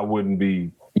I wouldn't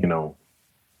be,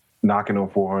 knocking on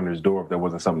 400's door if there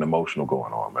wasn't something emotional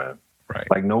going on, man. Right.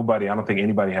 Like I don't think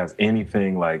anybody has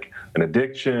anything like an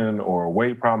addiction or a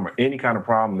weight problem or any kind of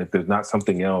problem if there's not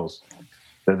something else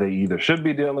that they either should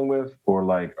be dealing with or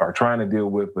like are trying to deal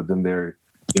with, but then they're,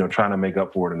 trying to make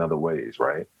up for it in other ways,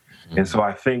 right? Mm-hmm. And so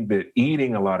I think that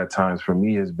eating a lot of times for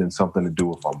me has been something to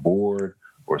do if I'm bored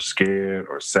or scared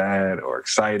or sad or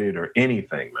excited or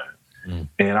anything, man. Mm-hmm.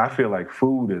 And I feel like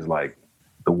food is like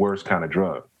the worst kind of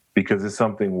drug, because it's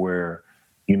something where,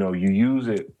 you know, you use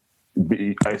it.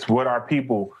 It's what our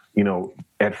people, you know,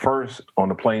 at first on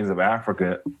the plains of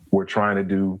Africa were trying to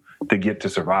do to get to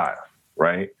survive,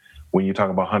 right? When you talk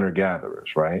about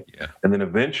hunter-gatherers, right? Yeah. And then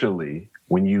eventually,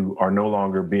 when you are no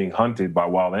longer being hunted by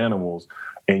wild animals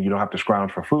and you don't have to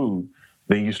scrounge for food,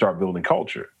 then you start building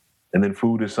culture. And then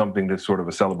food is something that's sort of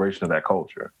a celebration of that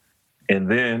culture. And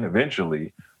then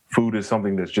eventually, food is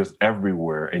something that's just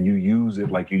everywhere, and you use it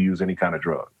like you use any kind of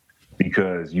drug,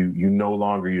 because you no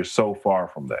longer, you're so far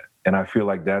from that. And I feel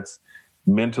like that's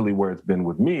mentally where it's been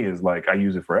with me, is like I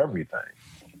use it for everything.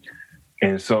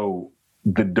 And so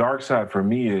the dark side for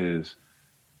me is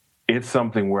it's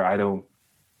something where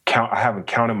I haven't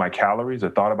counted my calories or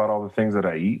thought about all the things that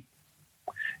I eat.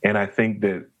 And I think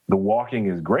that the walking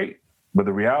is great, but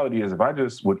the reality is if I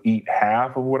just would eat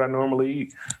half of what I normally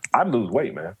eat, I'd lose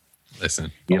weight, man.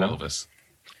 Listen, all of us.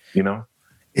 You know?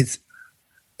 It's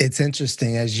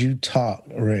interesting as you talk,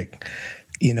 Rick.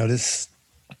 You know, this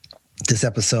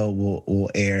episode will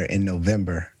air in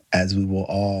November, as we will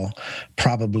all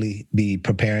probably be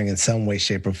preparing in some way,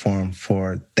 shape, or form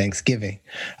for Thanksgiving,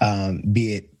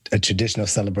 be it a traditional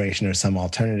celebration or some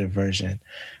alternative version.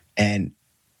 And,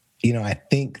 you know, I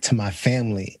think to my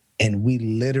family, and we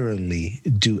literally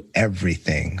do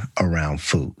everything around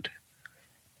food.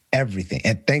 Everything.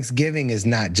 And Thanksgiving is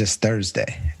not just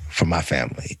Thursday for my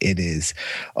family. It is,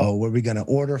 where are we going to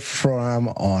order from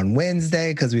on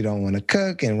Wednesday because we don't want to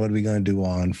cook? And what are we going to do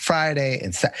on Friday?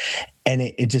 And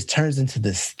it just turns into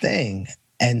this thing.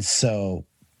 And so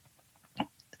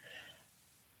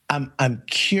I'm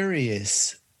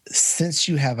curious, since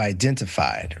you have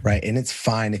identified, right? And it's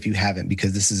fine if you haven't,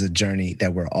 because this is a journey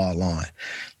that we're all on.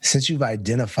 Since you've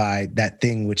identified that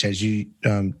thing, which, as you,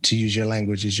 to use your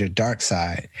language, is your dark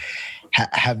side,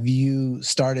 have you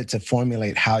started to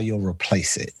formulate how you'll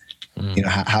replace it? You know,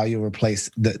 how you'll replace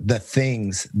the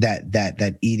things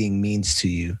that eating means to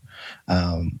you.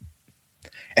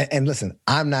 And listen,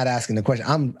 I'm not asking the question.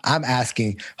 I'm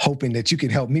asking, hoping that you can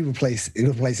help me replace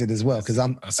it as well, because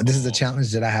this is a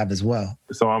challenge that I have as well.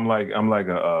 So I'm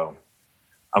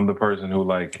the person who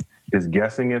like is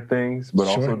guessing at things, but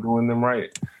also doing them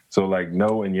right. So like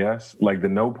no and yes. Like the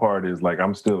no part is like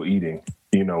I'm still eating,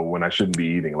 you know, when I shouldn't be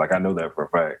eating. Like I know that for a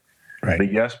fact. Right. The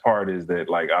yes part is that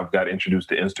like I've got introduced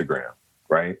to Instagram,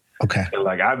 right? Okay. And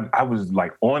like I was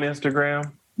like on Instagram,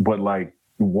 but like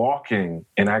walking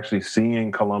and actually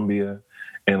seeing Colombia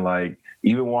and like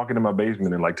even walking in my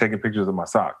basement and like taking pictures of my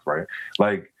socks, right?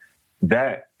 Like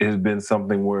that has been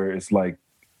something where it's like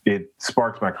it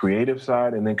sparks my creative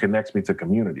side and then connects me to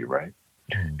community, right?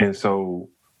 And so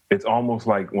it's almost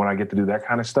like when I get to do that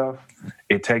kind of stuff,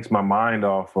 it takes my mind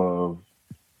off of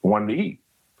wanting to eat.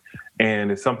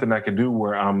 And it's something I can do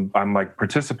where I'm like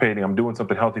participating, I'm doing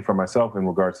something healthy for myself in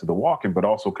regards to the walking, but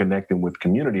also connecting with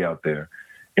community out there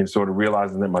and sort of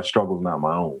realizing that my struggle is not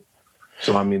my own.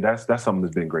 So, I mean, that's something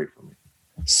that's been great for me.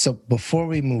 So before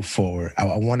we move forward,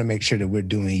 I want to make sure that we're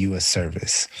doing you a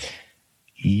service.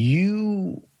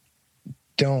 You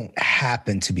don't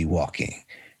happen to be walking.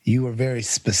 You are very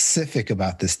specific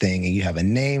about this thing, and you have a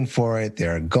name for it.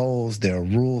 There are goals, there are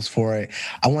rules for it.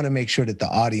 I want to make sure that the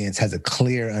audience has a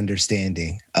clear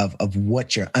understanding of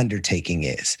what your undertaking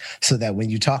is, so that when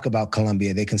you talk about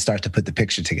Colombia, they can start to put the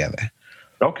picture together.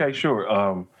 Okay, sure.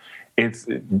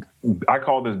 I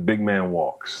call this big man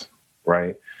walks,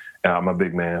 right? I'm a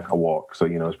big man, I walk. So,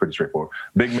 you know, it's pretty straightforward.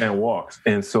 Big man walks.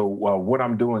 And so what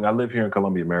I'm doing, I live here in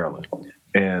Columbia, Maryland.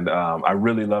 And I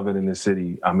really love it in this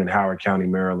city. I'm in Howard County,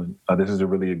 Maryland. This is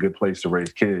really a good place to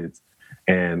raise kids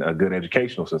and a good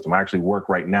educational system. I actually work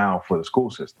right now for the school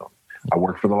system. I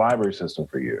worked for the library system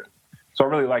for years. So I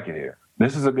really like it here.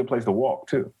 This is a good place to walk,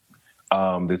 too.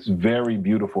 It's very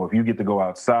beautiful. If you get to go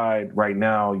outside right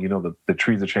now, you know, the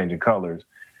trees are changing colors.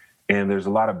 And there's a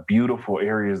lot of beautiful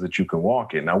areas that you can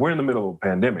walk in. Now, we're in the middle of a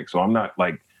pandemic, so I'm not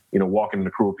like, you know, walking in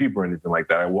a crew of people or anything like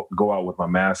that. I go out with my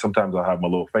mask. Sometimes I'll have my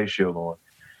little face shield on,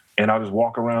 and I'll just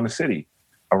walk around the city,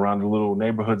 around the little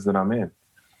neighborhoods that I'm in.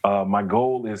 My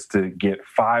goal is to get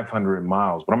 500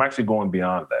 miles, but I'm actually going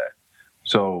beyond that.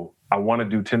 So I want to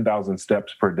do 10,000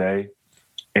 steps per day.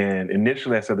 And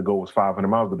initially I said the goal was 500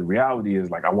 miles, but the reality is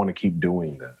like I want to keep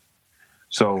doing that.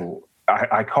 So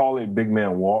I call it Big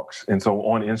Man Walks. And so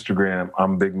on Instagram,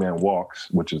 I'm Big Man Walks,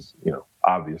 which is, you know,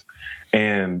 obvious.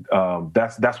 And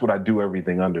that's what I do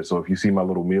everything under. So if you see my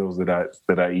little meals that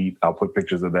I eat, I'll put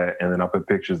pictures of that. And then I'll put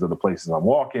pictures of the places I'm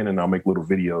walking, and I'll make little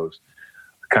videos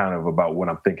kind of about what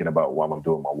I'm thinking about while I'm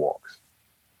doing my walks.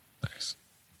 Nice.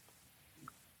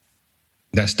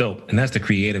 That's dope. And that's the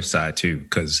creative side too,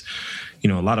 because, you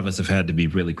know, a lot of us have had to be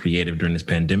really creative during this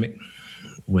pandemic.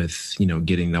 with,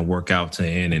 getting the workouts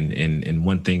in. And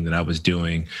one thing that I was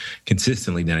doing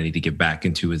consistently that I need to get back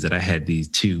into is that I had these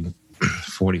two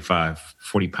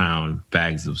 40-pound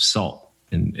bags of salt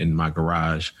in my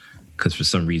garage. Because for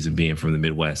some reason, being from the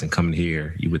Midwest and coming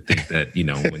here, you would think that,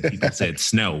 when people said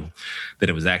snow, that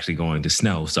it was actually going to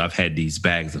snow. So I've had these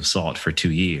bags of salt for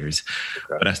 2 years,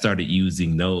 but I started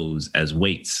using those as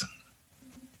weights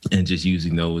and just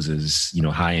using those as,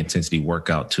 high intensity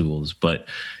workout tools. But,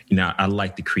 I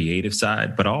like the creative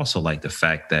side, but I also like the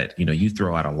fact that, you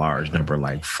throw out a large number,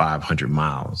 like 500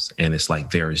 miles, and it's like,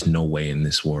 there is no way in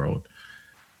this world.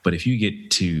 But if you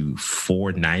get to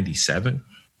 497,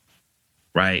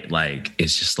 right? Like,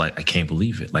 it's just like, I can't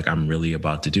believe it. Like, I'm really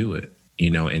about to do it,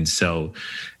 And so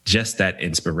just that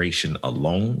inspiration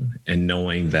alone and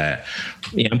knowing that,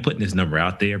 I'm putting this number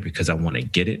out there because I want to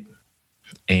get it.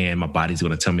 And my body's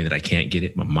going to tell me that I can't get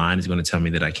it. My mind is going to tell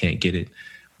me that I can't get it.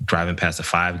 Driving past the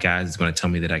Five Guys is going to tell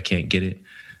me that I can't get it.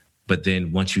 But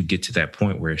then once you get to that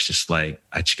point where it's just like,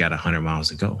 I just got 100 miles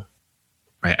to go.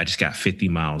 Right. I just got 50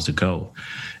 miles to go.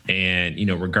 And,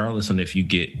 regardless on if you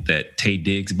get that Tay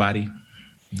Diggs body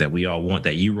that we all want,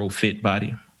 that Eurofit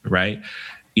body, right?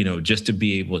 Just to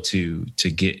be able to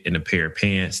get in a pair of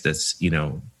pants that's,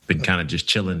 been kind of just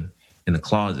chilling in the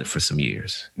closet for some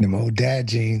years. Them old dad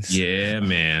jeans. Yeah,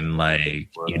 man. Like,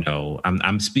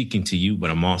 I'm speaking to you, but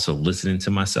I'm also listening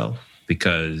to myself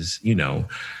because,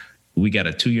 we got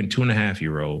a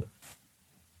 2.5-year-old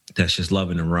that's just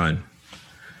loving to run.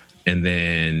 And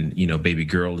then, baby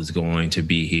girl is going to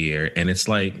be here. And it's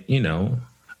like,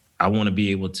 I want to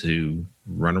be able to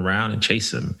run around and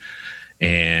chase him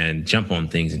and jump on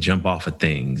things and jump off of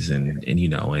things. And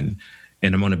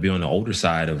I'm going to be on the older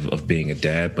side of being a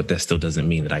dad, but that still doesn't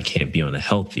mean that I can't be on the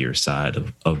healthier side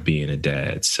of being a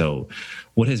dad. So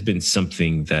what has been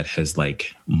something that has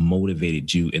like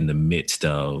motivated you in the midst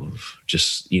of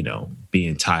just,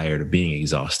 being tired or being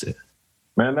exhausted?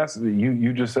 Man, that's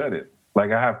you just said it.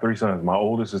 Like, I have 3 sons. My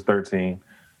oldest is 13.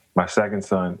 My second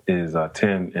son is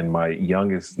 10, and my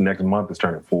youngest next month is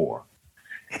turning 4.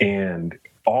 And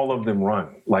all of them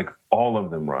run, like all of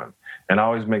them run. And I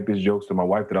always make these jokes to my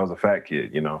wife that I was a fat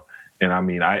kid, And I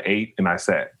mean, I ate and I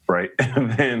sat, right?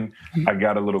 And then I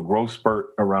got a little growth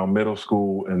spurt around middle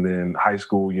school, and then high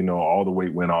school, all the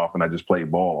weight went off, and I just played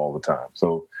ball all the time.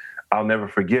 So I'll never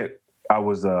forget.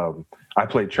 I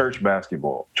played church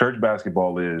basketball. Church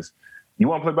basketball is, you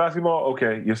want to play basketball?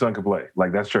 Okay, your son can play.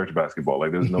 Like, that's church basketball.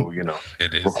 Like, there's no,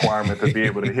 requirement to be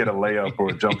able to hit a layup or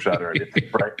a jump shot or anything,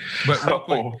 right? But real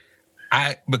quick,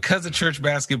 because of church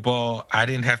basketball, I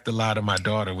didn't have to lie to my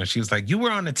daughter when she was like, "You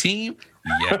were on the team?"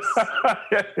 Yes.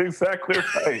 Yeah, exactly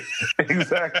right.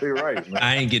 Exactly right, man.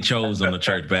 I ain't get chose on the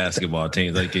church basketball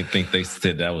teams. I think they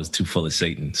said that was too full of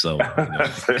Satan. So,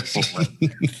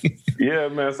 Yeah,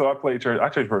 man. So I played church. I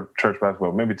played for church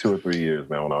basketball maybe 2 or 3 years,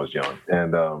 man, when I was young.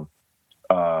 And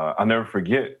I'll never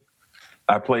forget,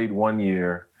 I played 1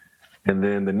 year, and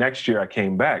then the next year I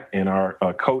came back, and our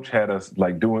coach had us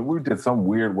we did some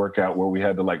weird workout where we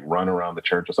had to run around the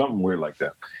church or something weird like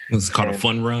that. It was called a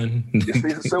fun run.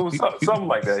 So it was something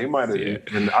like that. He might have, yeah.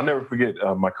 And I'll never forget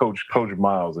my coach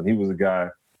Miles, and he was a guy,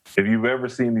 if you've ever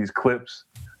seen these clips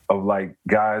of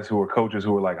guys who are coaches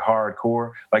who are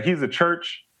hardcore, he's a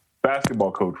church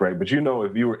basketball coach, right? But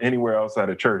if you were anywhere outside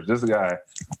of church, this guy,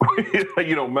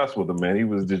 you don't mess with him, man. He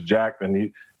was just jacked,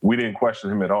 and we didn't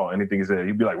question him at all. Anything he said,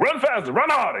 he'd be like, "Run faster,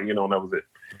 run harder," and that was it.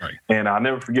 Right. And I'll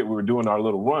never forget, we were doing our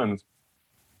little runs,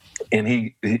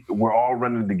 and we're all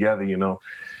running together,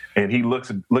 and he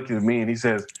looked at me and he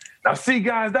says, "Now see,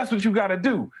 guys, that's what you got to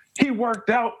do. He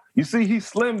worked out. You see, he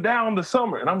slimmed down the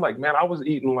summer." And I'm like, man, I was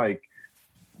eating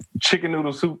chicken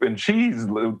noodle soup and cheese,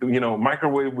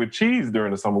 microwave with cheese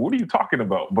during the summer. What are you talking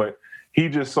about? But he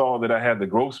just saw that I had the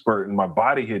growth spurt and my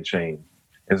body had changed.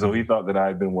 And so he thought that I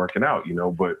had been working out,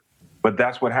 but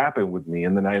that's what happened with me.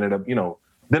 And then I ended up,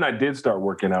 then I did start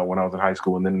working out when I was in high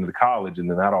school and then into college, and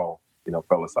then that all,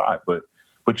 fell aside.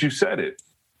 But you said it.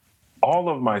 All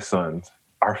of my sons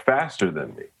are faster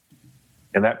than me.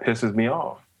 And that pisses me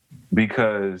off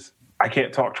because I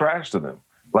can't talk trash to them.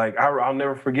 I'll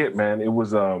never forget, man. It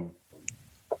was a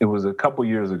couple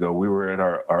years ago. We were at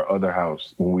our other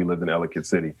house when we lived in Ellicott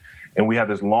City, and we had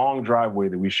this long driveway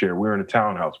that we shared. We were in a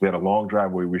townhouse. We had a long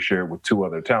driveway we shared with 2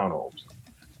 other townhomes.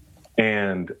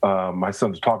 And my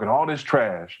son's talking all this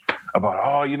trash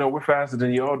about, we're faster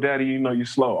than you. Oh, daddy, you're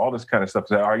slow. All this kind of stuff.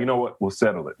 All right, you know what? We'll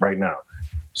settle it right now.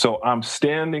 So I'm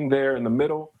standing there in the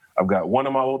middle. I've got one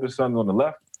of my older sons on the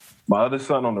left, my other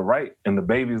son on the right, and the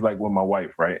baby's with my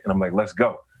wife, right? And I'm like, let's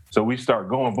go. So we start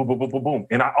going, boom, boom, boom, boom, boom.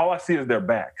 And all I see is their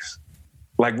backs.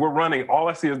 We're running, all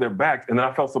I see is their backs. And then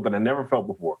I felt something I never felt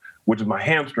before. which is my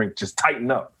hamstring, just tighten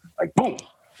up. Like, boom,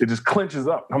 it just clenches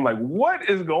up. I'm like, what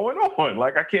is going on?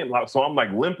 Like, I can't, so I'm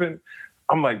like limping.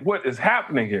 I'm like, what is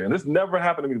happening here? And this never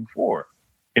happened to me before.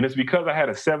 And it's because I had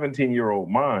a 17-year-old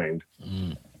mind,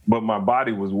 but my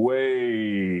body was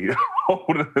way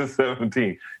older than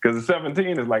 17. Because the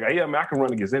 17 is like, yeah, man, I can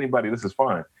run against anybody. This is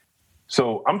fine.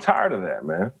 So I'm tired of that,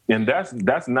 man. And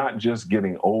that's not just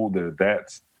getting older.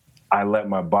 That's I let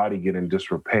my body get in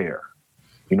disrepair.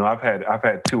 You know, I've had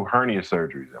 2 hernia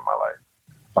surgeries in my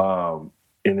life.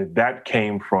 And that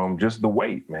came from just the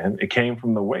weight, man. It came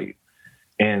from the weight.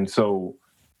 And so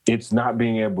it's not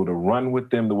being able to run with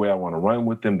them the way I want to run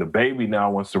with them. The baby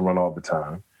now wants to run all the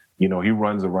time. You know, he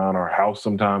runs around our house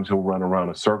sometimes. He'll run around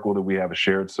a circle that we have, a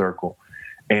shared circle.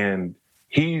 And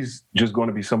he's just going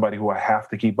to be somebody who I have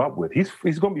to keep up with.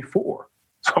 He's going to be 4.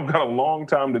 So I've got a long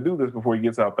time to do this before he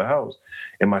gets out the house.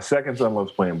 And my second son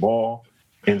loves playing ball.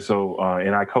 And so,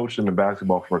 and I coached him in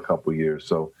basketball for a couple of years.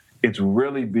 So it's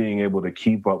really being able to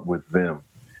keep up with them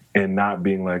and not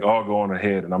being like, oh, go on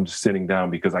ahead. And I'm just sitting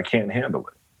down because I can't handle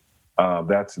it.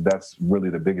 That's really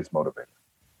the biggest motivator.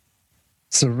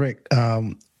 So Rick,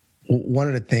 one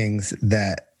of the things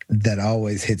that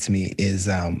always hits me is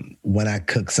when I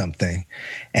cook something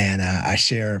and I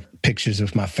share pictures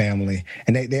with my family,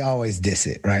 and they always diss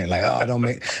it, right? Like, oh,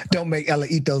 don't make Ella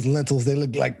eat those lentils. They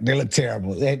look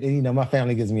terrible. And, you know, my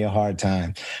family gives me a hard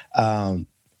time.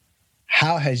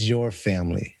 How has your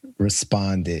family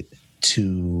responded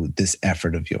to this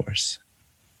effort of yours?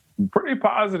 Pretty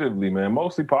positively, man.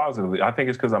 Mostly positively. I think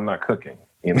it's because I'm not cooking.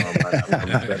 You know,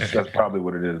 that's probably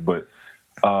what it is. But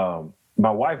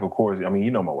my wife, of course, I mean, you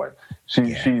know my wife.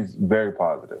 She's very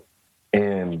positive.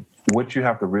 And what you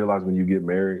have to realize when you get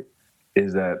married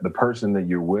is that the person that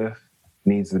you're with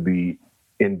needs to be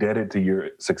indebted to your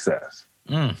success.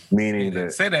 Meaning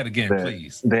that... Say that again,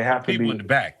 please. They have to be in the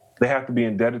back. They have to be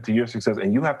indebted to your success,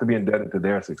 and you have to be indebted to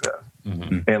their success.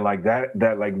 Mm-hmm. And like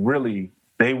that like really...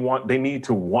 They need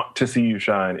to want to see you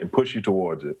shine and push you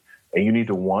towards it. And you need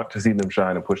to want to see them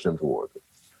shine and push them towards it.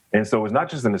 And so it's not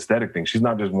just an aesthetic thing. She's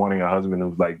not just wanting a husband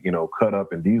who's like, you know, cut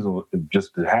up and diesel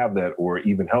just to have that or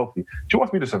even healthy. She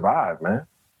wants me to survive, man.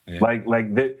 Yeah.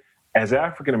 Like that, as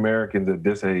African Americans at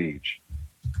this age,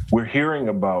 we're hearing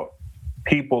about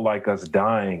people like us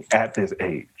dying at this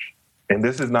age. And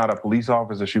this is not a police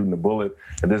officer shooting a bullet.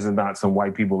 And this is not some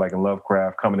white people like in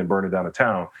Lovecraft coming and burning down a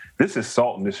town. This is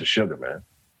salt and this is sugar, man.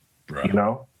 Right. You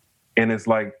know? And it's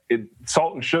like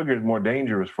salt and sugar is more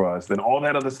dangerous for us than all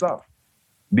that other stuff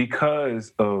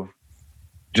because of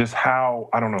just how,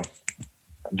 I don't know,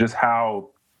 just how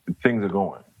things are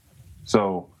going.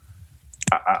 So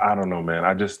I don't know, man.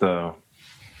 I just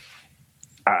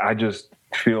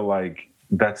feel like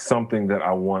that's something that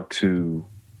I want to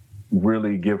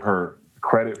really give her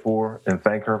credit for and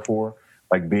thank her for,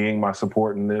 like being my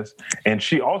support in this. And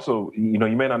she also, you know,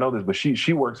 you may not know this, but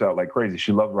she works out like crazy.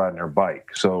 She loves riding her bike.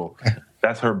 So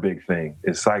that's her big thing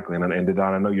is cycling. And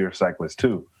Dedan, I know you're a cyclist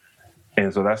too.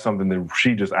 And so that's something that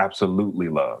she just absolutely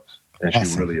loves and awesome.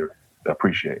 She really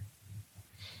appreciates.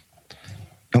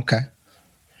 Okay.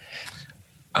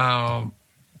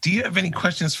 Do you have any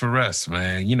questions for us,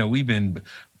 man? You know, we've been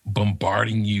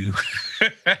bombarding you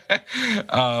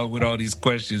with all these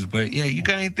questions, but yeah, you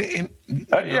got anything?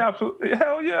 Yeah, absolutely.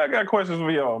 Hell yeah, I got questions for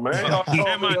y'all, man. Am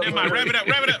I? Wrap it up.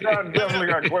 I definitely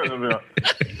got questions for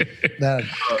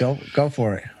y'all. Go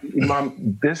for it.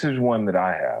 This is one that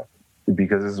I have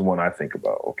because this is one I think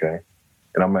about, okay?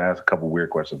 And I'm gonna ask a couple weird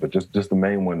questions, but just the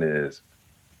main one is,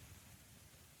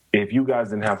 if you guys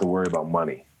didn't have to worry about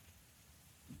money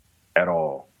at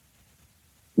all,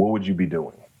 what would you be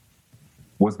doing?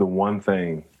 What's the one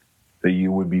thing that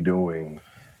you would be doing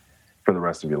for the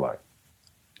rest of your life?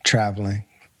 Traveling.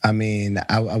 I mean,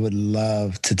 I would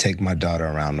love to take my daughter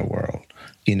around the world,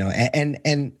 you know,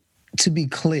 and to be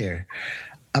clear,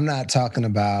 I'm not talking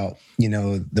about, you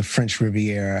know, the French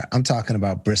Riviera. I'm talking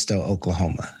about Bristow,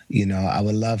 Oklahoma. You know, I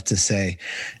would love to say,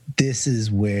 this is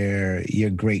where your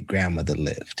great grandmother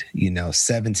lived. You know,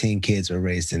 17 kids were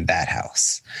raised in that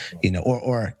house, you know,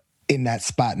 or in that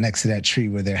spot next to that tree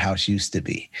where their house used to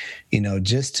be, you know,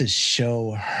 just to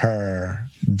show her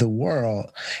the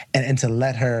world and to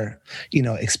let her, you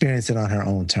know, experience it on her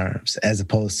own terms, as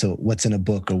opposed to what's in a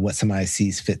book or what somebody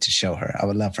sees fit to show her. I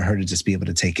would love for her to just be able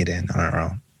to take it in on her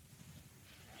own.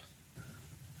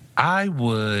 I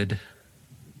would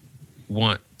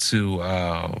want to,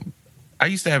 I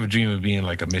used to have a dream of being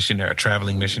like a missionary, a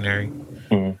traveling missionary,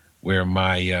 where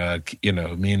my, you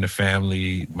know, me and the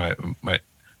family,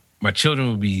 my children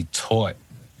would be taught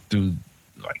through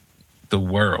like the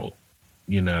world,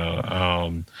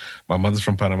 My mother's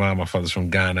from Panama, my father's from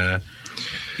Ghana.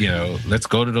 Let's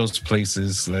go to those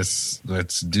places. Let's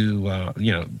do,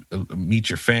 meet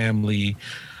your family,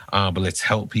 but let's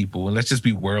help people and let's just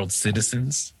be world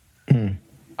citizens.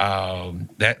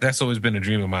 That's always been a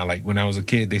dream of mine. Like when I was a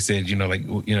kid, they said,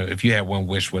 if you had one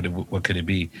wish, what could it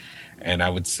be? And I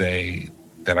would say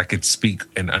that I could speak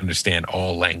and understand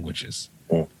all languages,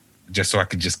 just so I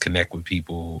could just connect with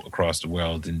people across the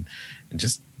world and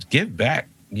just give back,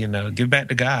 give back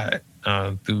to God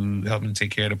through helping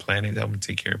take care of the planet, helping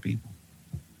take care of people.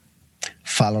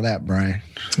 Follow that, Brian.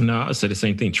 No, I would say the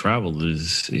same thing. Travel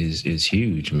is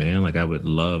huge, man. Like I would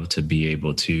love to be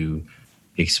able to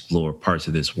explore parts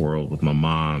of this world with my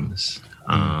moms,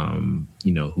 who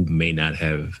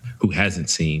hasn't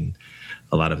seen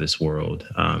a lot of this world.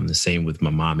 The same with my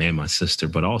mom and my sister,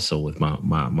 but also with my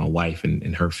wife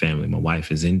and her family. My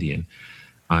wife is Indian,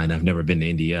 and I've never been to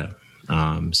India.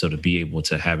 So to be able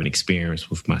to have an experience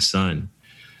with my son,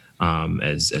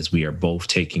 as we are both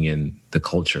taking in the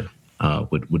culture,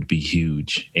 would be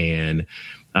huge. And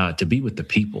to be with the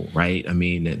people, right? I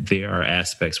mean, there are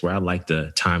aspects where I like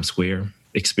the Times Square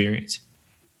experience,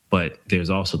 but there's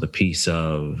also the piece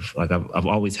of, like, I've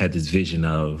always had this vision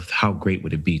of how great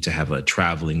would it be to have a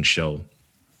traveling show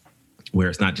where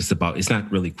it's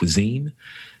not really cuisine,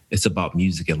 it's about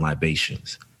music and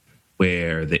libations,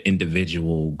 where the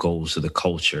individual goes to the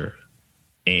culture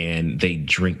and they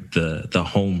drink the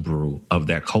homebrew of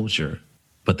that culture,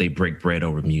 but they break bread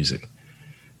over music.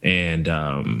 And,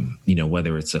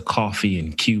 whether it's a coffee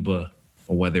in Cuba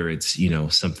or whether it's,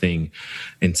 something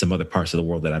in some other parts of the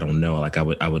world that I don't know, like I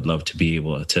would love to be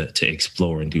able to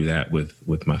explore and do that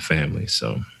with my family.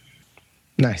 So.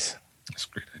 Nice. That's a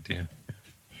great idea.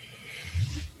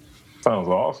 Sounds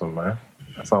awesome, man.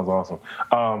 That sounds awesome.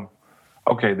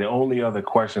 Okay, the only other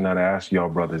question that I ask y'all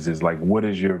brothers is, like, what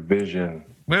is your vision?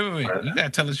 Wait. You gotta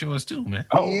tell us yours too, man.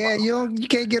 Oh, yeah, you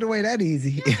can't get away that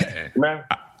easy. Yeah. Man,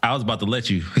 I was about to let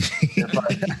you.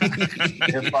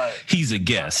 He's a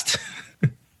guest.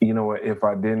 You know what? If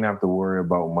I didn't have to worry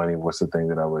about money, what's the thing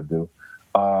that I would do?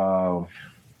 I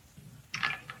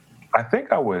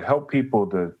think I would help people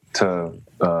to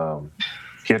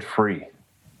get free.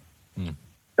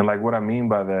 And like what I mean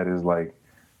by that is, like,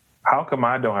 how come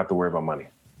I don't have to worry about money?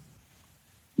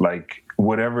 Like,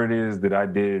 whatever it is that I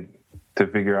did to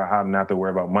figure out how not to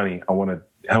worry about money, I want to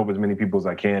help as many people as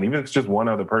I can, even if it's just one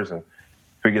other person,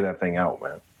 figure that thing out,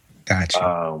 man.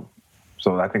 Gotcha.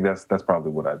 So I think that's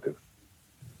probably what I do.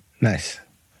 Nice.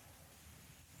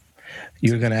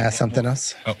 You were going to ask something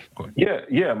else? Oh, go ahead.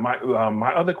 Yeah. My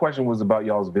other question was about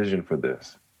y'all's vision for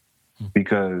this,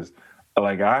 because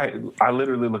like I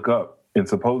literally look up and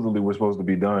supposedly we're supposed to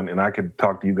be done, and I could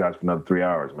talk to you guys for another 3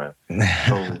 hours, man.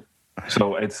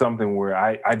 So it's something where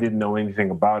I didn't know anything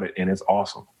about it, and it's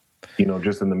awesome,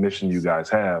 just in the mission you guys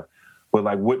have. But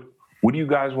like, what do you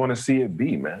guys want to see it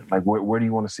be, man? Like, where do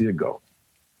you want to see it go?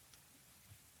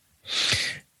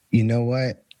 You know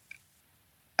what?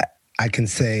 I can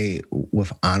say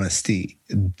with honesty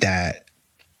that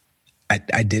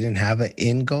I didn't have an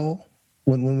end goal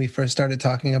when we first started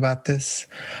talking about this.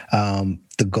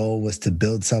 The goal was to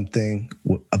build something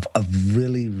of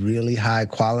really, really high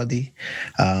quality.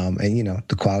 And,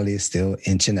 the quality is still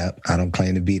inching up. I don't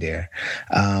claim to be there.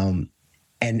 And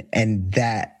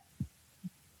that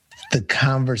the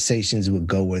conversations would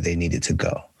go where they needed to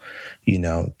go.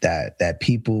 That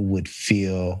people would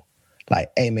feel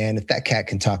like, hey, man, if that cat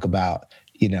can talk about,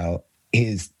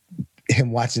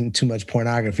 him watching too much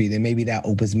pornography, then maybe that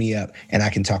opens me up and I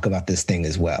can talk about this thing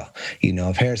as well.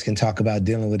 If Harris can talk about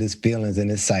dealing with his feelings and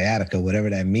his sciatica, whatever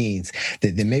that means,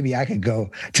 then maybe I could go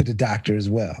to the doctor as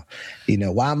well.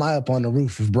 Why am I up on the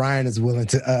roof if Brian is willing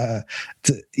to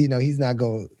he's not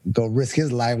going to go risk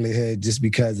his livelihood just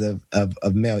because of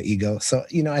male ego. So,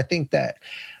 I think that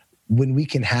when we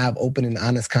can have open and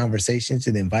honest conversations,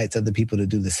 it invites other people to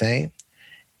do the same.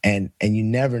 And you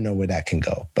never know where that can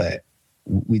go. But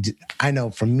I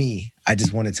know for me, I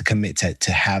just wanted to commit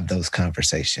to have those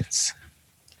conversations.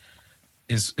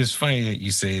 It's funny that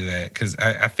you say that, because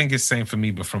I think it's same for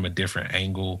me, but from a different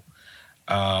angle.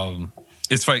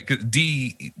 It's funny because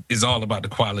D is all about the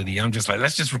quality. I'm just like,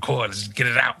 let's just record, let's just get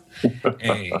it out.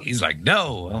 And he's like,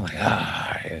 no. I'm like,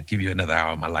 I'll give you another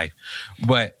hour of my life.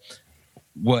 But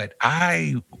what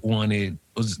I wanted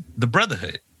was the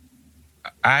brotherhood.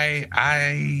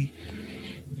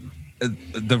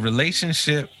 The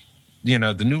relationship, the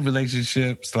new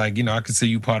relationships, like, I consider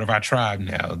you part of our tribe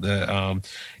now.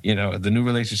 The new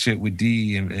relationship with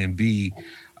D and B,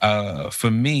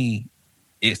 for me,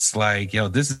 it's like,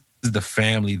 this is the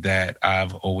family that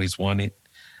I've always wanted.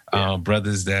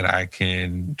 brothers that I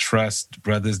can trust,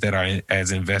 brothers that are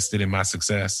as invested in my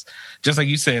success. Just like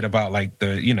you said about like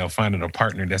finding a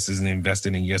partner that's as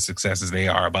invested in your success as they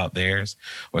are about theirs,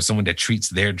 or someone that treats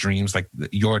their dreams like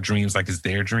your dreams like it's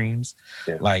their dreams.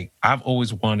 Yeah. Like I've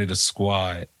always wanted a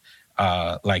squad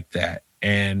like that.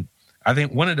 And I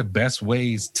think one of the best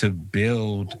ways to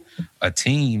build a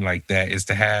team like that is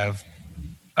to have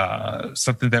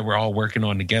something that we're all working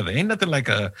on together. Ain't nothing like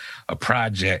a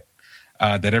project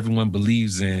that everyone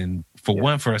believes in, for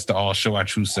one, for us to all show our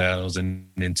true selves, and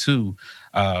then two,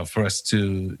 for us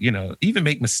to, even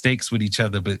make mistakes with each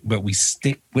other, but we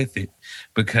stick with it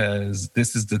because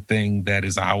this is the thing that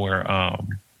is our,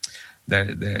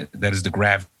 that is the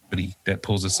gravity that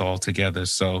pulls us all together.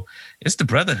 So it's the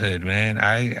brotherhood, man.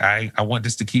 I want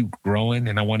this to keep growing,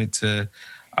 and I want it to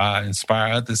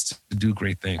inspire others to do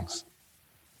great things.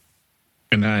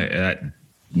 And I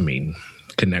mean,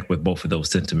 connect with both of those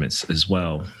sentiments as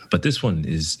well. But this one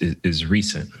is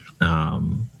recent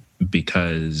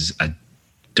because I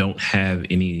don't have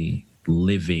any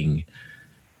living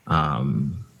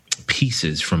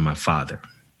pieces from my father,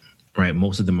 right?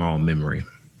 Most of them are all memory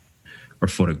or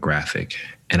photographic.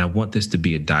 And I want this to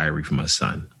be a diary for my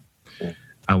son.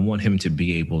 I want him to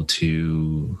be able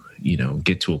to,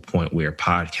 get to a point where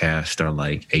podcasts are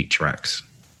like 8 tracks.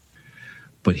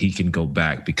 But he can go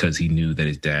back because he knew that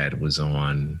his dad was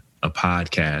on a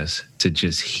podcast to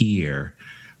just hear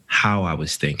how I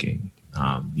was thinking.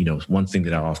 One thing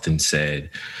that I often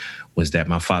said was that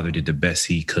my father did the best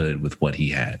he could with what he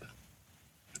had.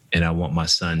 And I want my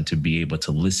son to be able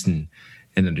to listen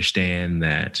and understand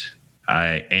that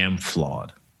I am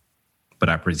flawed, but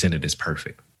I presented as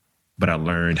perfect. But I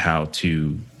learned how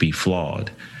to be flawed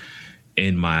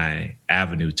in my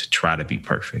avenue to try to be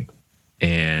perfect.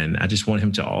 And I just want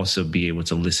him to also be able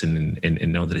to listen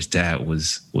and know that his dad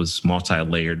was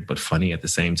multi-layered but funny at the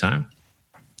same time.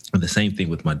 And the same thing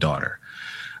with my daughter.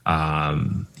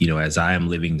 As I am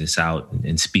living this out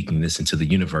and speaking this into the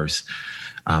universe,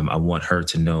 I want her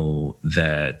to know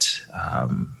that,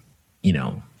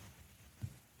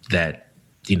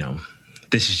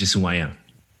 this is just who I am.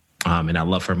 And I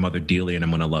love her mother dearly, and I'm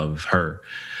going to love her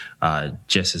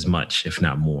just as much, if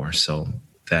not more. So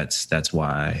that's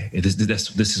why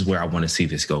this is where I want to see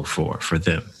this go for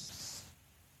them.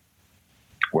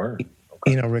 Word.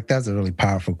 Okay. Rick, that's a really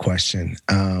powerful question.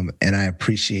 And I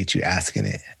appreciate you asking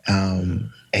it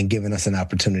and giving us an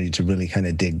opportunity to really kind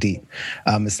of dig deep.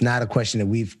 It's not a question that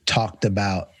we've talked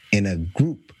about in a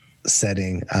group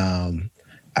setting, but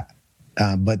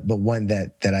one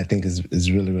that I think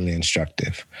is really, really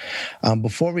instructive.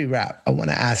 Before we wrap, I want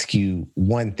to ask you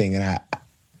one thing, and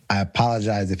I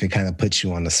apologize if it kind of puts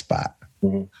you on the spot.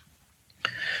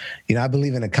 Mm-hmm. I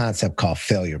believe in a concept called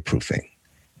failure proofing,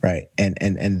 right? And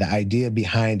the idea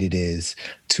behind it is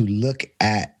to look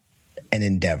at an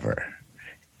endeavor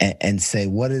and say,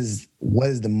 what is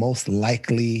the most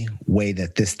likely way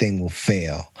that this thing will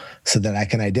fail, so that I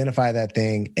can identify that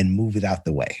thing and move it out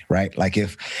the way, right? Like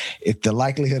if the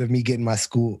likelihood of me getting my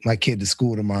kid to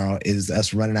school tomorrow is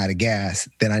us running out of gas,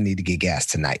 then I need to get gas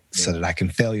tonight so that I can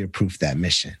failure proof that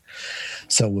mission.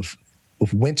 So with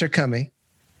winter coming,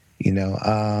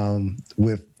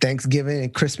 with Thanksgiving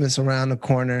and Christmas around the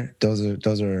corner,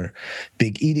 those are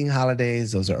big eating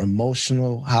holidays. Those are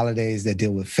emotional holidays that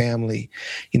deal with family.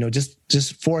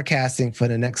 Just forecasting for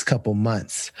the next couple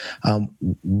months.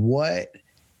 What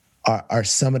are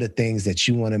some of the things that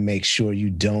you want to make sure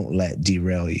you don't let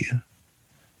derail you?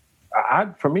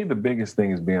 For me, the biggest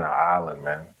thing is being an island,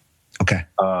 man. Okay.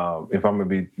 If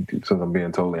I'm since I'm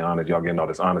being totally honest, y'all getting all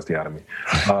this honesty out of me.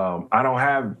 I don't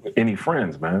have any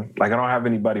friends, man. Like I don't have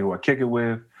anybody who I kick it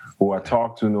with, who I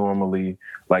talk to normally.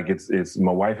 Like it's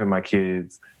my wife and my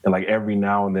kids, and like every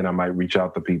now and then I might reach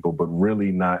out to people, but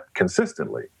really not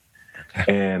consistently.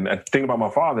 And the thing about my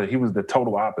father, he was the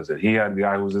total opposite. He had a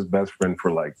guy who was his best friend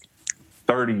for like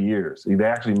 30 years. They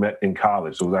actually met in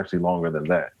college, so it was actually longer than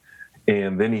that.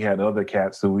 And then he had other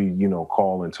cats who we,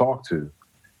 call and talk to.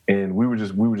 And we were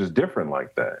just different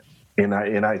like that. And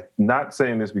I not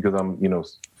saying this because I'm,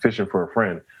 fishing for a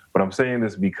friend, but I'm saying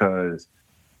this because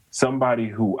somebody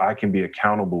who I can be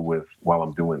accountable with while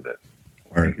I'm doing this.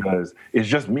 Right. Because it's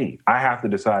just me. I have to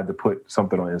decide to put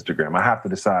something on Instagram. I have to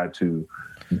decide to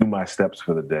do my steps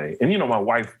for the day. And, my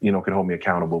wife, can hold me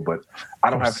accountable, but I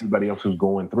don't have anybody else who's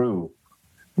going through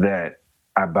that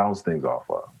I bounce things off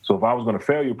of. So if I was going to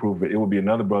failure proof it, it would be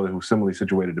another brother who's similarly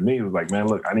situated to me who's like, man,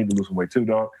 look, I need to lose some weight too,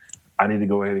 dog. I need to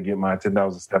go ahead and get my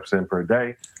 10,000 steps in per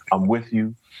day. I'm with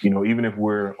you. Even if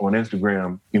we're on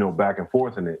Instagram, back and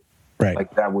forth in it, right?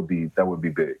 Like that would be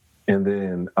big. And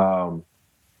then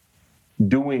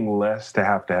doing less to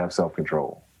have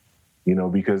self-control.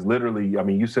 because literally, I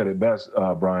mean, you said it best,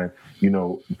 Brian,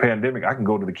 pandemic, I can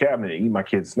go to the cabinet and eat my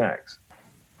kids' snacks.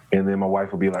 And then my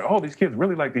wife will be like, oh, these kids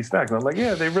really like these snacks. And I'm like,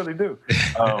 yeah, they really do.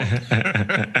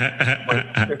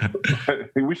 But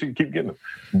we should keep getting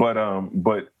them.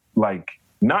 But like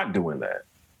not doing that,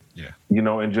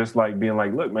 and just like being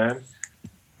like, look, man,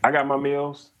 I got my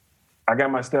meals. I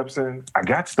got my steps in. I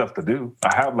got stuff to do.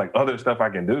 I have like other stuff I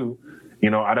can do.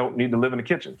 I don't need to live in the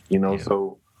kitchen,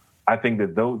 So I think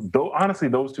that honestly,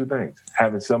 those two things,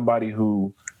 having somebody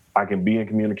who I can be in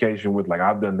communication with, like,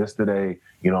 I've done this today,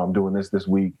 I'm doing this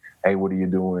week. Hey, what are you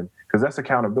doing? Because that's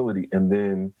accountability. And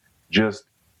then just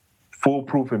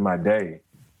foolproof in my day.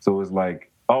 So it's like,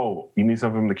 oh, you need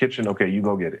something from the kitchen? Okay, you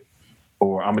go get it.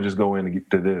 Or I'm going to just go in and get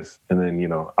to this. And then, I'm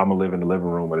going to live in the living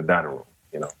room or the dining room,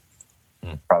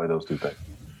 Probably those two things.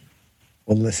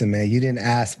 Well, listen, man, you didn't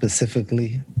ask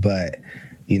specifically, but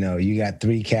you got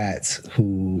 3 cats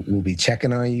who will be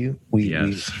checking on you. We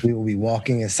will be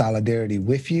walking in solidarity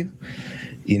with you.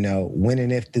 When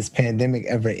and if this pandemic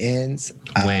ever ends,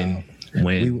 when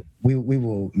we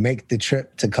will make the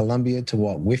trip to Colombia to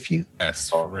walk with you. That's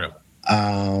for real.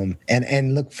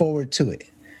 And look forward to it.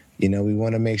 We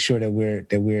want to make sure that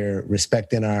we're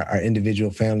respecting our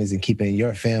individual families and keeping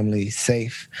your family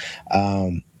safe.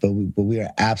 But we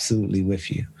are absolutely with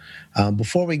you.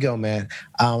 Before we go, man,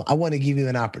 I want to give you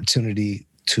an opportunity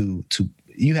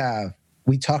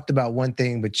we talked about one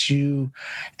thing, but you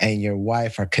and your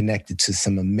wife are connected to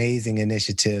some amazing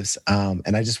initiatives.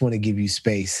 And I just want to give you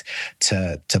space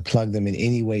to plug them in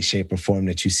any way, shape, or form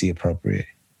that you see appropriate.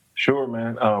 Sure,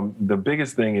 man. The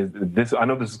biggest thing is this. I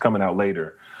know this is coming out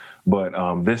later, but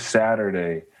this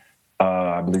Saturday,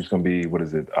 I believe it's going to be,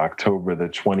 October the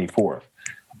 24th.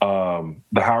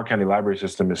 The Howard County Library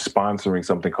System is sponsoring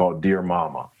something called Dear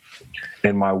Mama.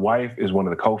 And my wife is one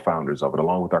of the co-founders of it,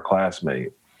 along with our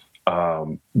classmate.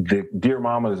 The Dear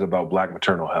Mama is about Black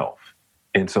maternal health.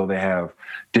 And so they have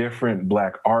different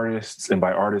Black artists, and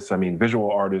by artists, I mean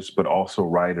visual artists, but also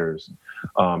writers,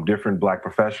 different Black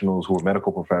professionals who are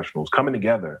medical professionals coming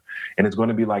together. And it's going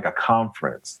to be like a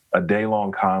conference, a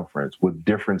day-long conference with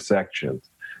different sections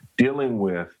dealing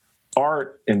with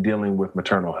art and dealing with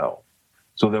maternal health.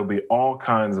 So there'll be all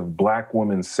kinds of Black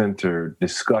women-centered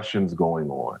discussions going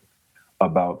on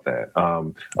about that.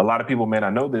 A lot of people may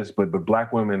not know this, but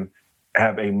Black women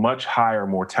have a much higher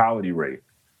mortality rate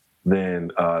than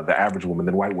the average woman,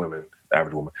 than white women,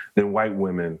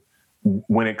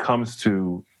 when it comes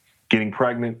to getting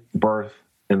pregnant, birth,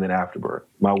 and then afterbirth.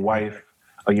 My wife,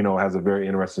 has a very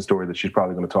interesting story that she's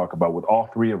probably going to talk about with all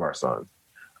 3 of our sons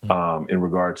in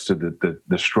regards to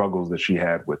the struggles that she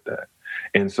had with that.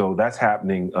 And so that's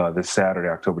happening this Saturday,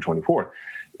 October 24th.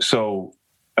 So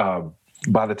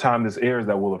by the time this airs,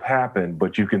 that will have happened,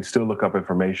 but you can still look up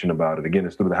information about it. Again,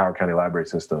 it's through the Howard County Library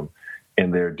System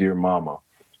and their Dear Mama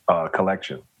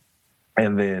collection.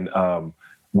 And then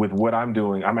with what I'm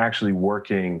doing, I'm actually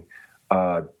working,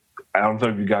 I don't know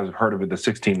if you guys have heard of it, the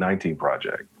 1619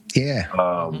 Project. Yeah.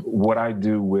 What I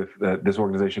do with this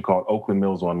organization called Oakland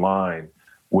Mills Online,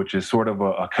 which is sort of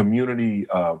a community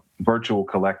virtual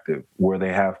collective where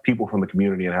they have people from the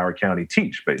community in Howard County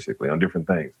teach basically on different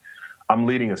things. I'm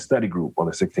leading a study group on the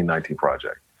 1619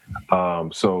 Project.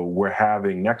 So we're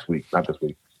having next week, not this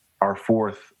week, our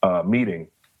 4th meeting.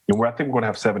 And I think we're going to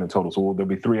have 7 in total. So there'll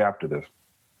be 3 after this.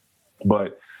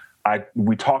 But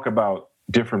we talk about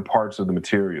different parts of the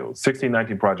materials.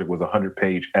 1619 Project was a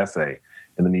 100-page essay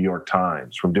in the New York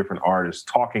Times from different artists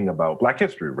talking about Black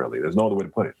history, really. There's no other way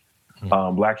to put it.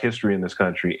 Black history in this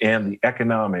country and the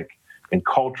economic and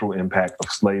cultural impact of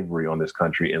slavery on this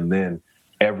country, and then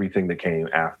everything that came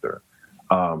after.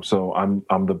 So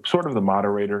I'm the sort of the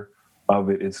moderator of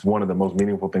it. It's one of the most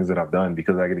meaningful things that I've done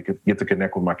because I get to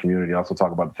connect with my community. I also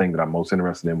talk about the thing that I'm most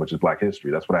interested in, which is Black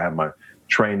history. That's what I have my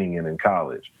training in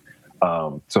college.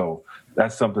 So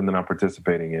that's something that I'm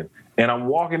participating in. And I'm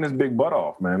walking this big butt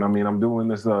off, man. I mean, I'm doing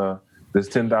this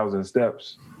 10,000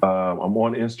 steps. I'm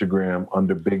on Instagram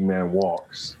under Big Man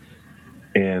Walks.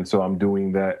 And so I'm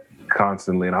doing that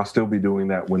constantly, and I'll still be doing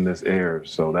that when this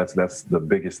airs. So that's the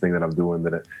biggest thing that I'm doing,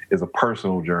 that is a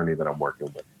personal journey that I'm working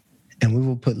with. And we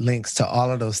will put links to all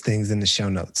of those things in the show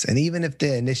notes. And even if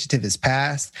the initiative is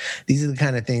passed, these are the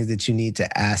kind of things that you need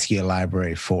to ask your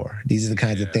library for. These are the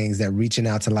kinds of things that reaching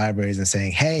out to libraries and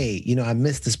saying, hey, I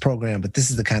missed this program, but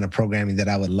this is the kind of programming that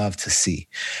I would love to see.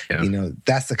 Yeah.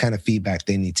 That's the kind of feedback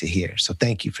they need to hear. So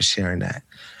thank you for sharing that.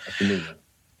 Absolutely.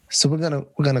 So we're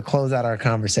gonna close out our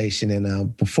conversation.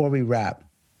 And before we wrap,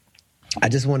 I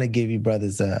just want to give you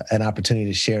brothers an opportunity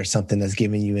to share something that's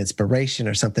giving you inspiration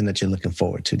or something that you're looking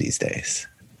forward to these days.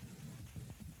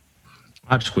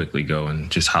 I'll just quickly go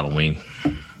and just Halloween.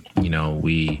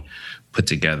 we put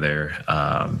together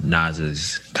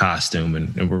Nas's costume,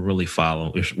 and we're really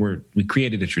we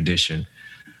created a tradition,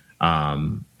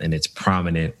 and it's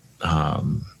prominent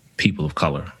people of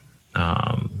color.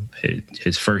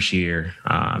 His first year,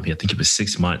 I think it was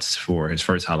 6 months for his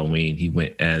first Halloween, he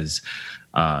went as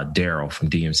Daryl from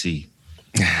DMC.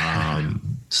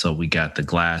 So we got the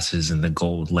glasses and the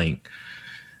gold link.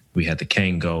 We had the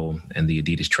Kango and the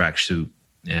Adidas tracksuit.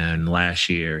 And last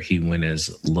year he went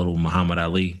as Little Muhammad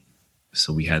Ali.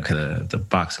 So we had the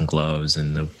boxing gloves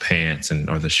and the pants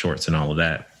or the shorts and all of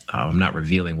that. I'm not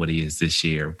revealing what he is this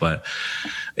year, but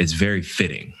it's very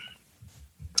fitting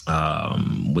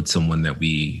with someone that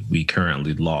we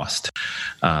currently lost.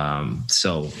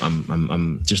 So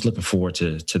I'm just looking forward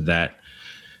to that,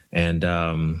 and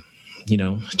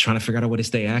trying to figure out a way to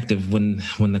stay active when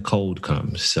the cold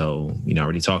comes. So I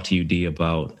already talked to you, D,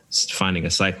 about finding a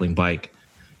cycling bike.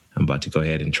 I'm about to go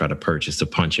ahead and try to purchase a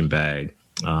punching bag.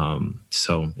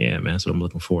 So yeah, man, that's what I'm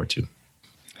looking forward to.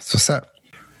 So what's up?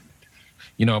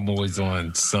 I'm always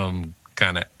on some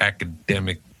kind of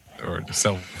academic or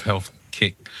self-help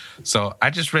kick. So I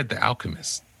just read The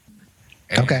Alchemist.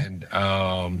 And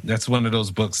that's one of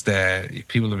those books that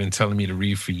people have been telling me to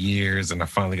read for years, and I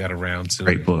finally got around to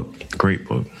it. Great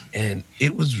book. And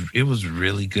it was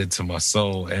really good to my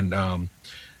soul. And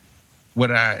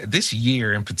this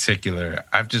year in particular,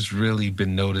 I've just really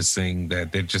been noticing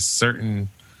that there's just certain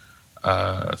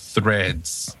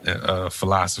threads,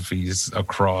 philosophies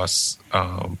across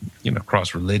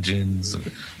religions,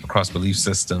 across belief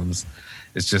systems.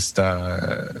 It's just,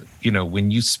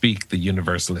 when you speak, the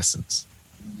universe listens.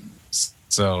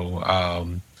 So,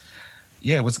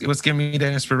 what's giving me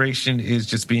that inspiration is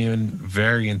just being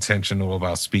very intentional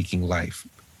about speaking life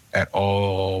at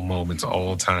all moments,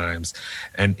 all times,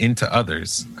 and into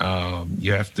others.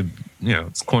 You have to,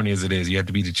 as corny as it is, you have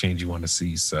to be the change you want to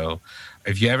see. So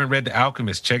if you haven't read The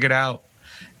Alchemist, check it out.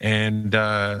 And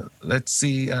let's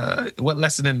see what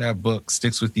lesson in that book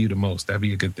sticks with you the most. That'd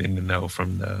be a good thing to know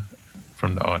from the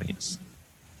audience.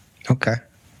 Okay.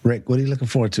 Rick, what are you looking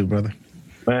forward to, brother?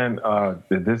 Man,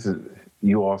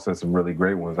 you all said some really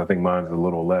great ones. I think mine's a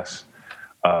little less,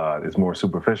 it's more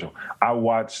superficial. I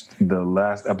watched the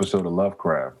last episode of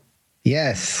Lovecraft.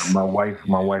 Yes. My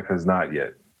wife has not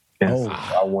yet. And so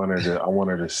I want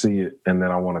her to see it, and then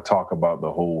I want to talk about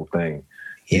the whole thing.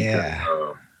 Yeah.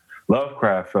 Because,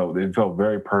 Lovecraft felt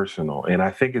very personal, and I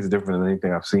think it's different than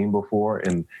anything I've seen before.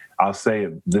 And I'll say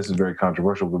this is very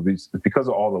controversial, but it's because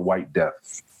of all the white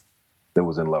death that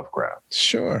was in Lovecraft.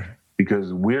 Sure.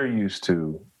 Because we're used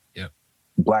to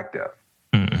Black death.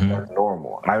 Mm-hmm. That's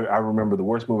normal. I remember the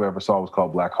worst movie I ever saw was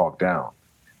called Black Hawk Down,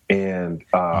 and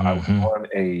I was on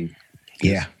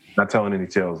not telling any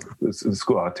tales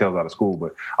out of school,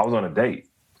 but I was on a date.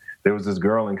 There was this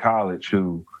girl in college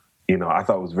who, I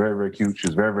thought was very, very cute. She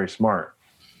was very, very smart.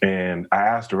 And I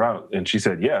asked her out, and she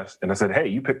said yes. And I said, hey,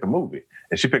 you picked the movie.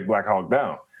 And she picked Black Hawk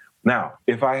Down. Now,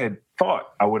 if I had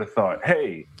thought, I would have thought,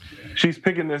 hey, she's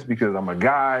picking this because I'm a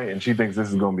guy, and she thinks this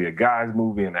is going to be a guy's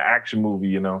movie and an action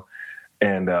movie,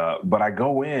 And but I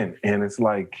go in, and it's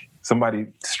like somebody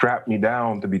strapped me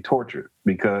down to be tortured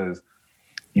because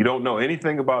you don't know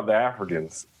anything about the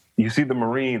Africans. You see the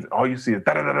Marines, all you see is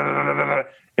da-da-da-da-da-da-da.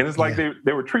 And it's like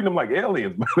they were treating them like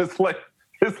aliens, but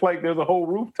it's like there's a whole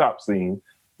rooftop scene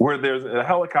where there's a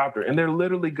helicopter and they're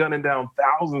literally gunning down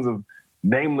thousands of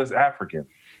nameless Africans.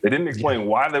 They didn't explain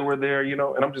why they were there,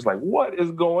 and I'm just like, what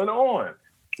is going on?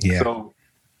 Yeah. So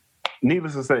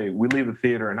needless to say, we leave the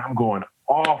theater and I'm going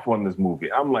off on this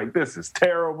movie. I'm like, this is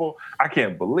terrible. I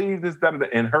can't believe this, da-da-da.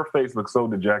 And her face looks so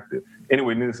dejected.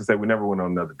 Anyway, needless to say, we never went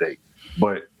on another date.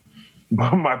 But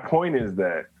my point is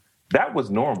that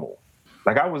was normal.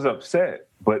 Like, I was upset,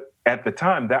 but at the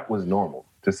time, that was normal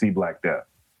to see Black death.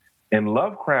 And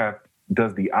Lovecraft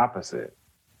does the opposite.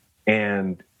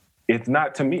 And it's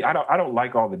not, to me, I don't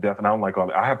like all the death, and I don't like all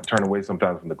the, I have to turn away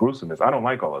sometimes from the gruesomeness. I don't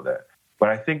like all of that. But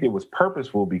I think it was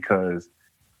purposeful because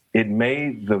it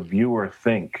made the viewer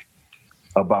think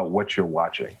about what you're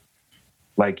watching.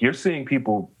 Like, you're seeing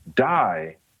people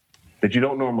die that you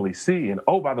don't normally see. And,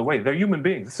 oh, by the way, they're human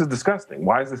beings. This is disgusting.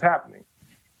 Why is this happening?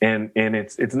 And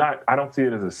it's not, I don't see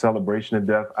it as a celebration of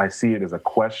death. I see it as a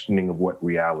questioning of what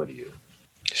reality is.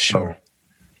 Sure. So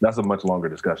that's a much longer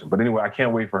discussion. But anyway, I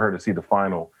can't wait for her to see the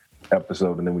final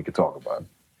episode, and then we can talk about it.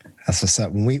 That's what's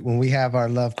up. When we have our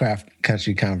Lovecraft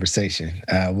Country conversation,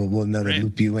 we'll know to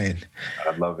loop you in.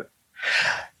 I love it.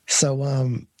 So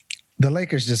the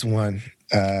Lakers just won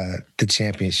the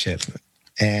championship,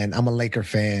 and I'm a Laker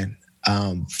fan.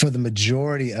 For the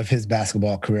majority of his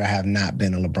basketball career, I have not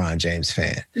been a LeBron James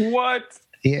fan. What?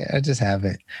 Yeah, I just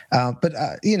haven't. But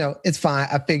it's fine.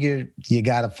 I figured you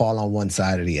got to fall on one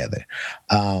side or the other.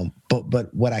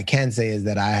 But what I can say is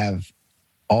that I have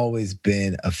always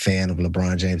been a fan of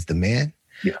LeBron James, the man.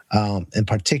 Yeah. And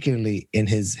particularly in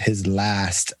his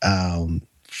last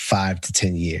 5 to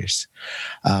 10 years.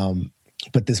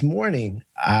 But this morning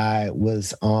I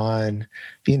was on,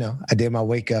 I did my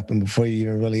wake up, and before you're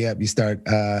even really up, you start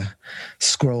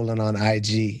scrolling on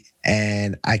IG,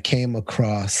 and I came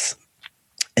across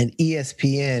an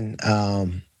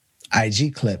ESPN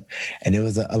IG clip, and it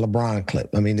was a LeBron clip.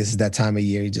 I mean, this is that time of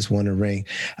year. He just won a ring.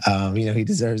 He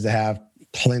deserves to have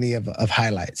plenty of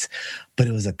highlights. But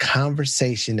it was a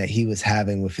conversation that he was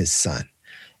having with his son.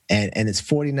 And it's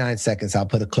 49 seconds. I'll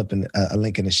put a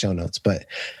link in the show notes. But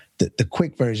the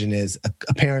quick version is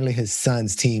apparently his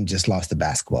son's team just lost a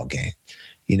basketball game.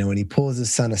 And he pulls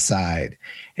his son aside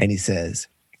and he says,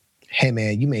 "Hey,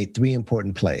 man, you made 3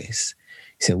 important plays."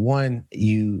 He said, one,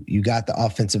 you got the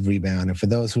offensive rebound. And for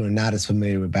those who are not as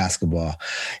familiar with basketball,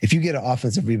 if you get an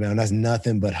offensive rebound, that's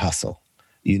nothing but hustle.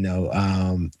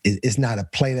 It's not a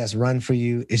play that's run for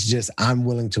you. It's just, I'm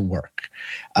willing to work.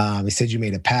 He said you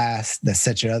made a pass that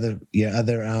set your other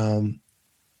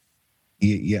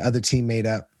teammate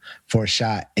up for a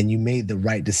shot, and you made the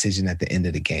right decision at the end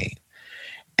of the game.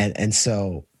 And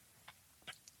so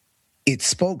it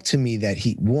spoke to me that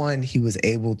he was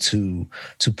able to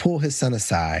pull his son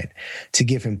aside to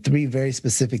give him 3 very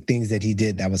specific things that he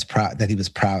did that he was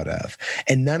proud of.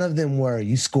 And none of them were,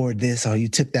 you scored this or you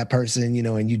took that person, and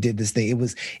you did this thing. It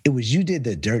was you did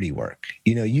the dirty work.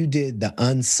 You did the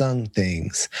unsung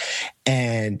things.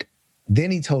 And then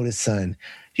he told his son,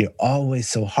 "You're always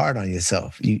so hard on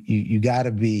yourself. You got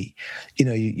to be,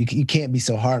 you can't be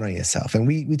so hard on yourself." And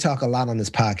we talk a lot on this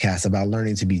podcast about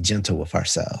learning to be gentle with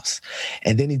ourselves.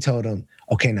 And then he told him,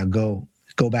 "Okay, now go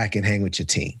back and hang with your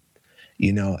team."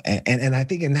 And I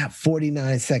think in that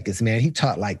 49 seconds, man, he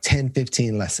taught like 10,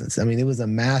 15 lessons. I mean, it was a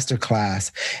master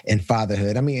class in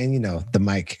fatherhood. I mean, and the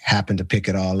mic happened to pick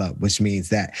it all up, which means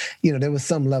that, there was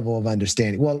some level of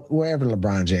understanding. Well, wherever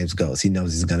LeBron James goes, he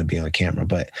knows he's going to be on camera.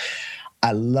 But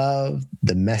I love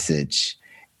the message.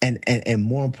 And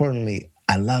more importantly,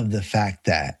 I love the fact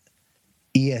that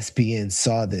ESPN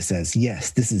saw this as, yes,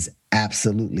 this is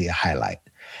absolutely a highlight.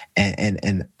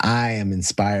 And I am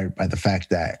inspired by the fact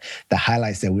that the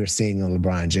highlights that we're seeing on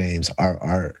LeBron James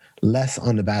are less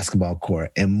on the basketball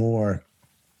court and more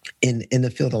in the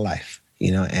field of life.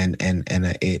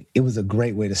 It was a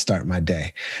great way to start my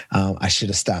day. I should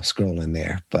have stopped scrolling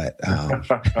there, but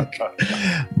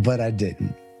but I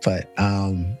didn't. But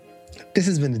this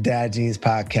has been the Dad Genes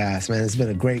podcast, man. It's been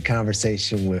a great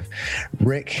conversation with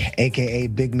Rick, aka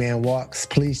Big Man Walks.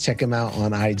 Please check him out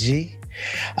on IG.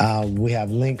 We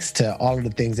have links to all of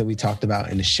the things that we talked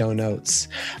about in the show notes.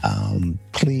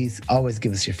 Please always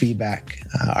give us your feedback.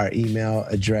 Our email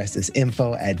address is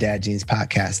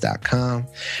info@dadgenespodcast.com.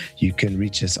 You can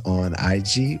reach us on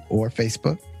IG or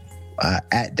Facebook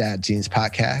at Dad Genes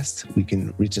Podcast. We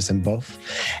can reach us in both.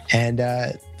 And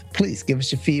please give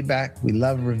us your feedback. We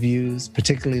love reviews,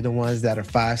 particularly the ones that are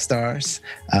 5 stars.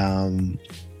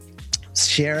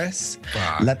 Share us.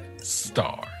 5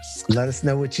 stars. Let us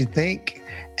know what you think,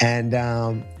 and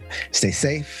stay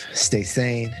safe, stay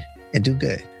sane, and do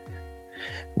good.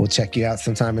 We'll check you out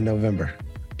sometime in November.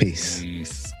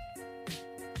 Peace.